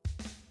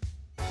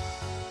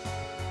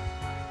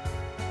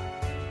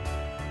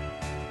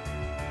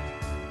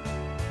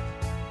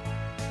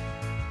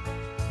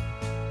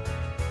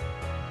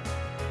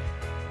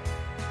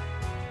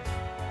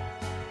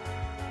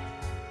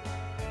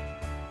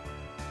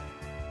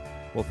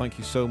 Well, thank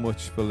you so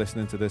much for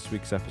listening to this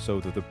week's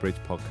episode of the Bridge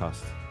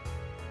Podcast.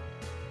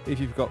 If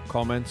you've got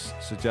comments,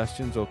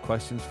 suggestions or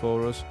questions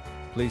for us,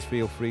 please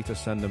feel free to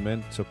send them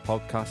in to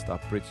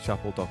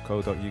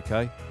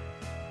podcast@bridgechapel.co.uk,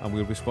 and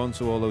we'll respond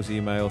to all those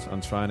emails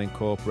and try and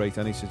incorporate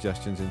any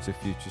suggestions into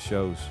future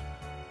shows.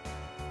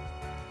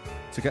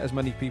 To get as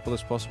many people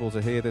as possible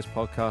to hear this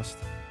podcast,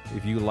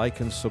 if you like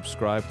and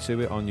subscribe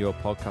to it on your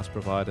podcast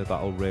provider,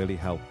 that'll really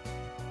help.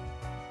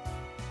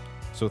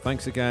 So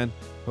thanks again.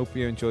 Hope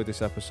you enjoyed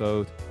this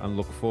episode and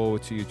look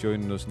forward to you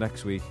joining us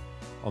next week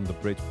on the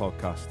Bridge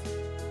Podcast.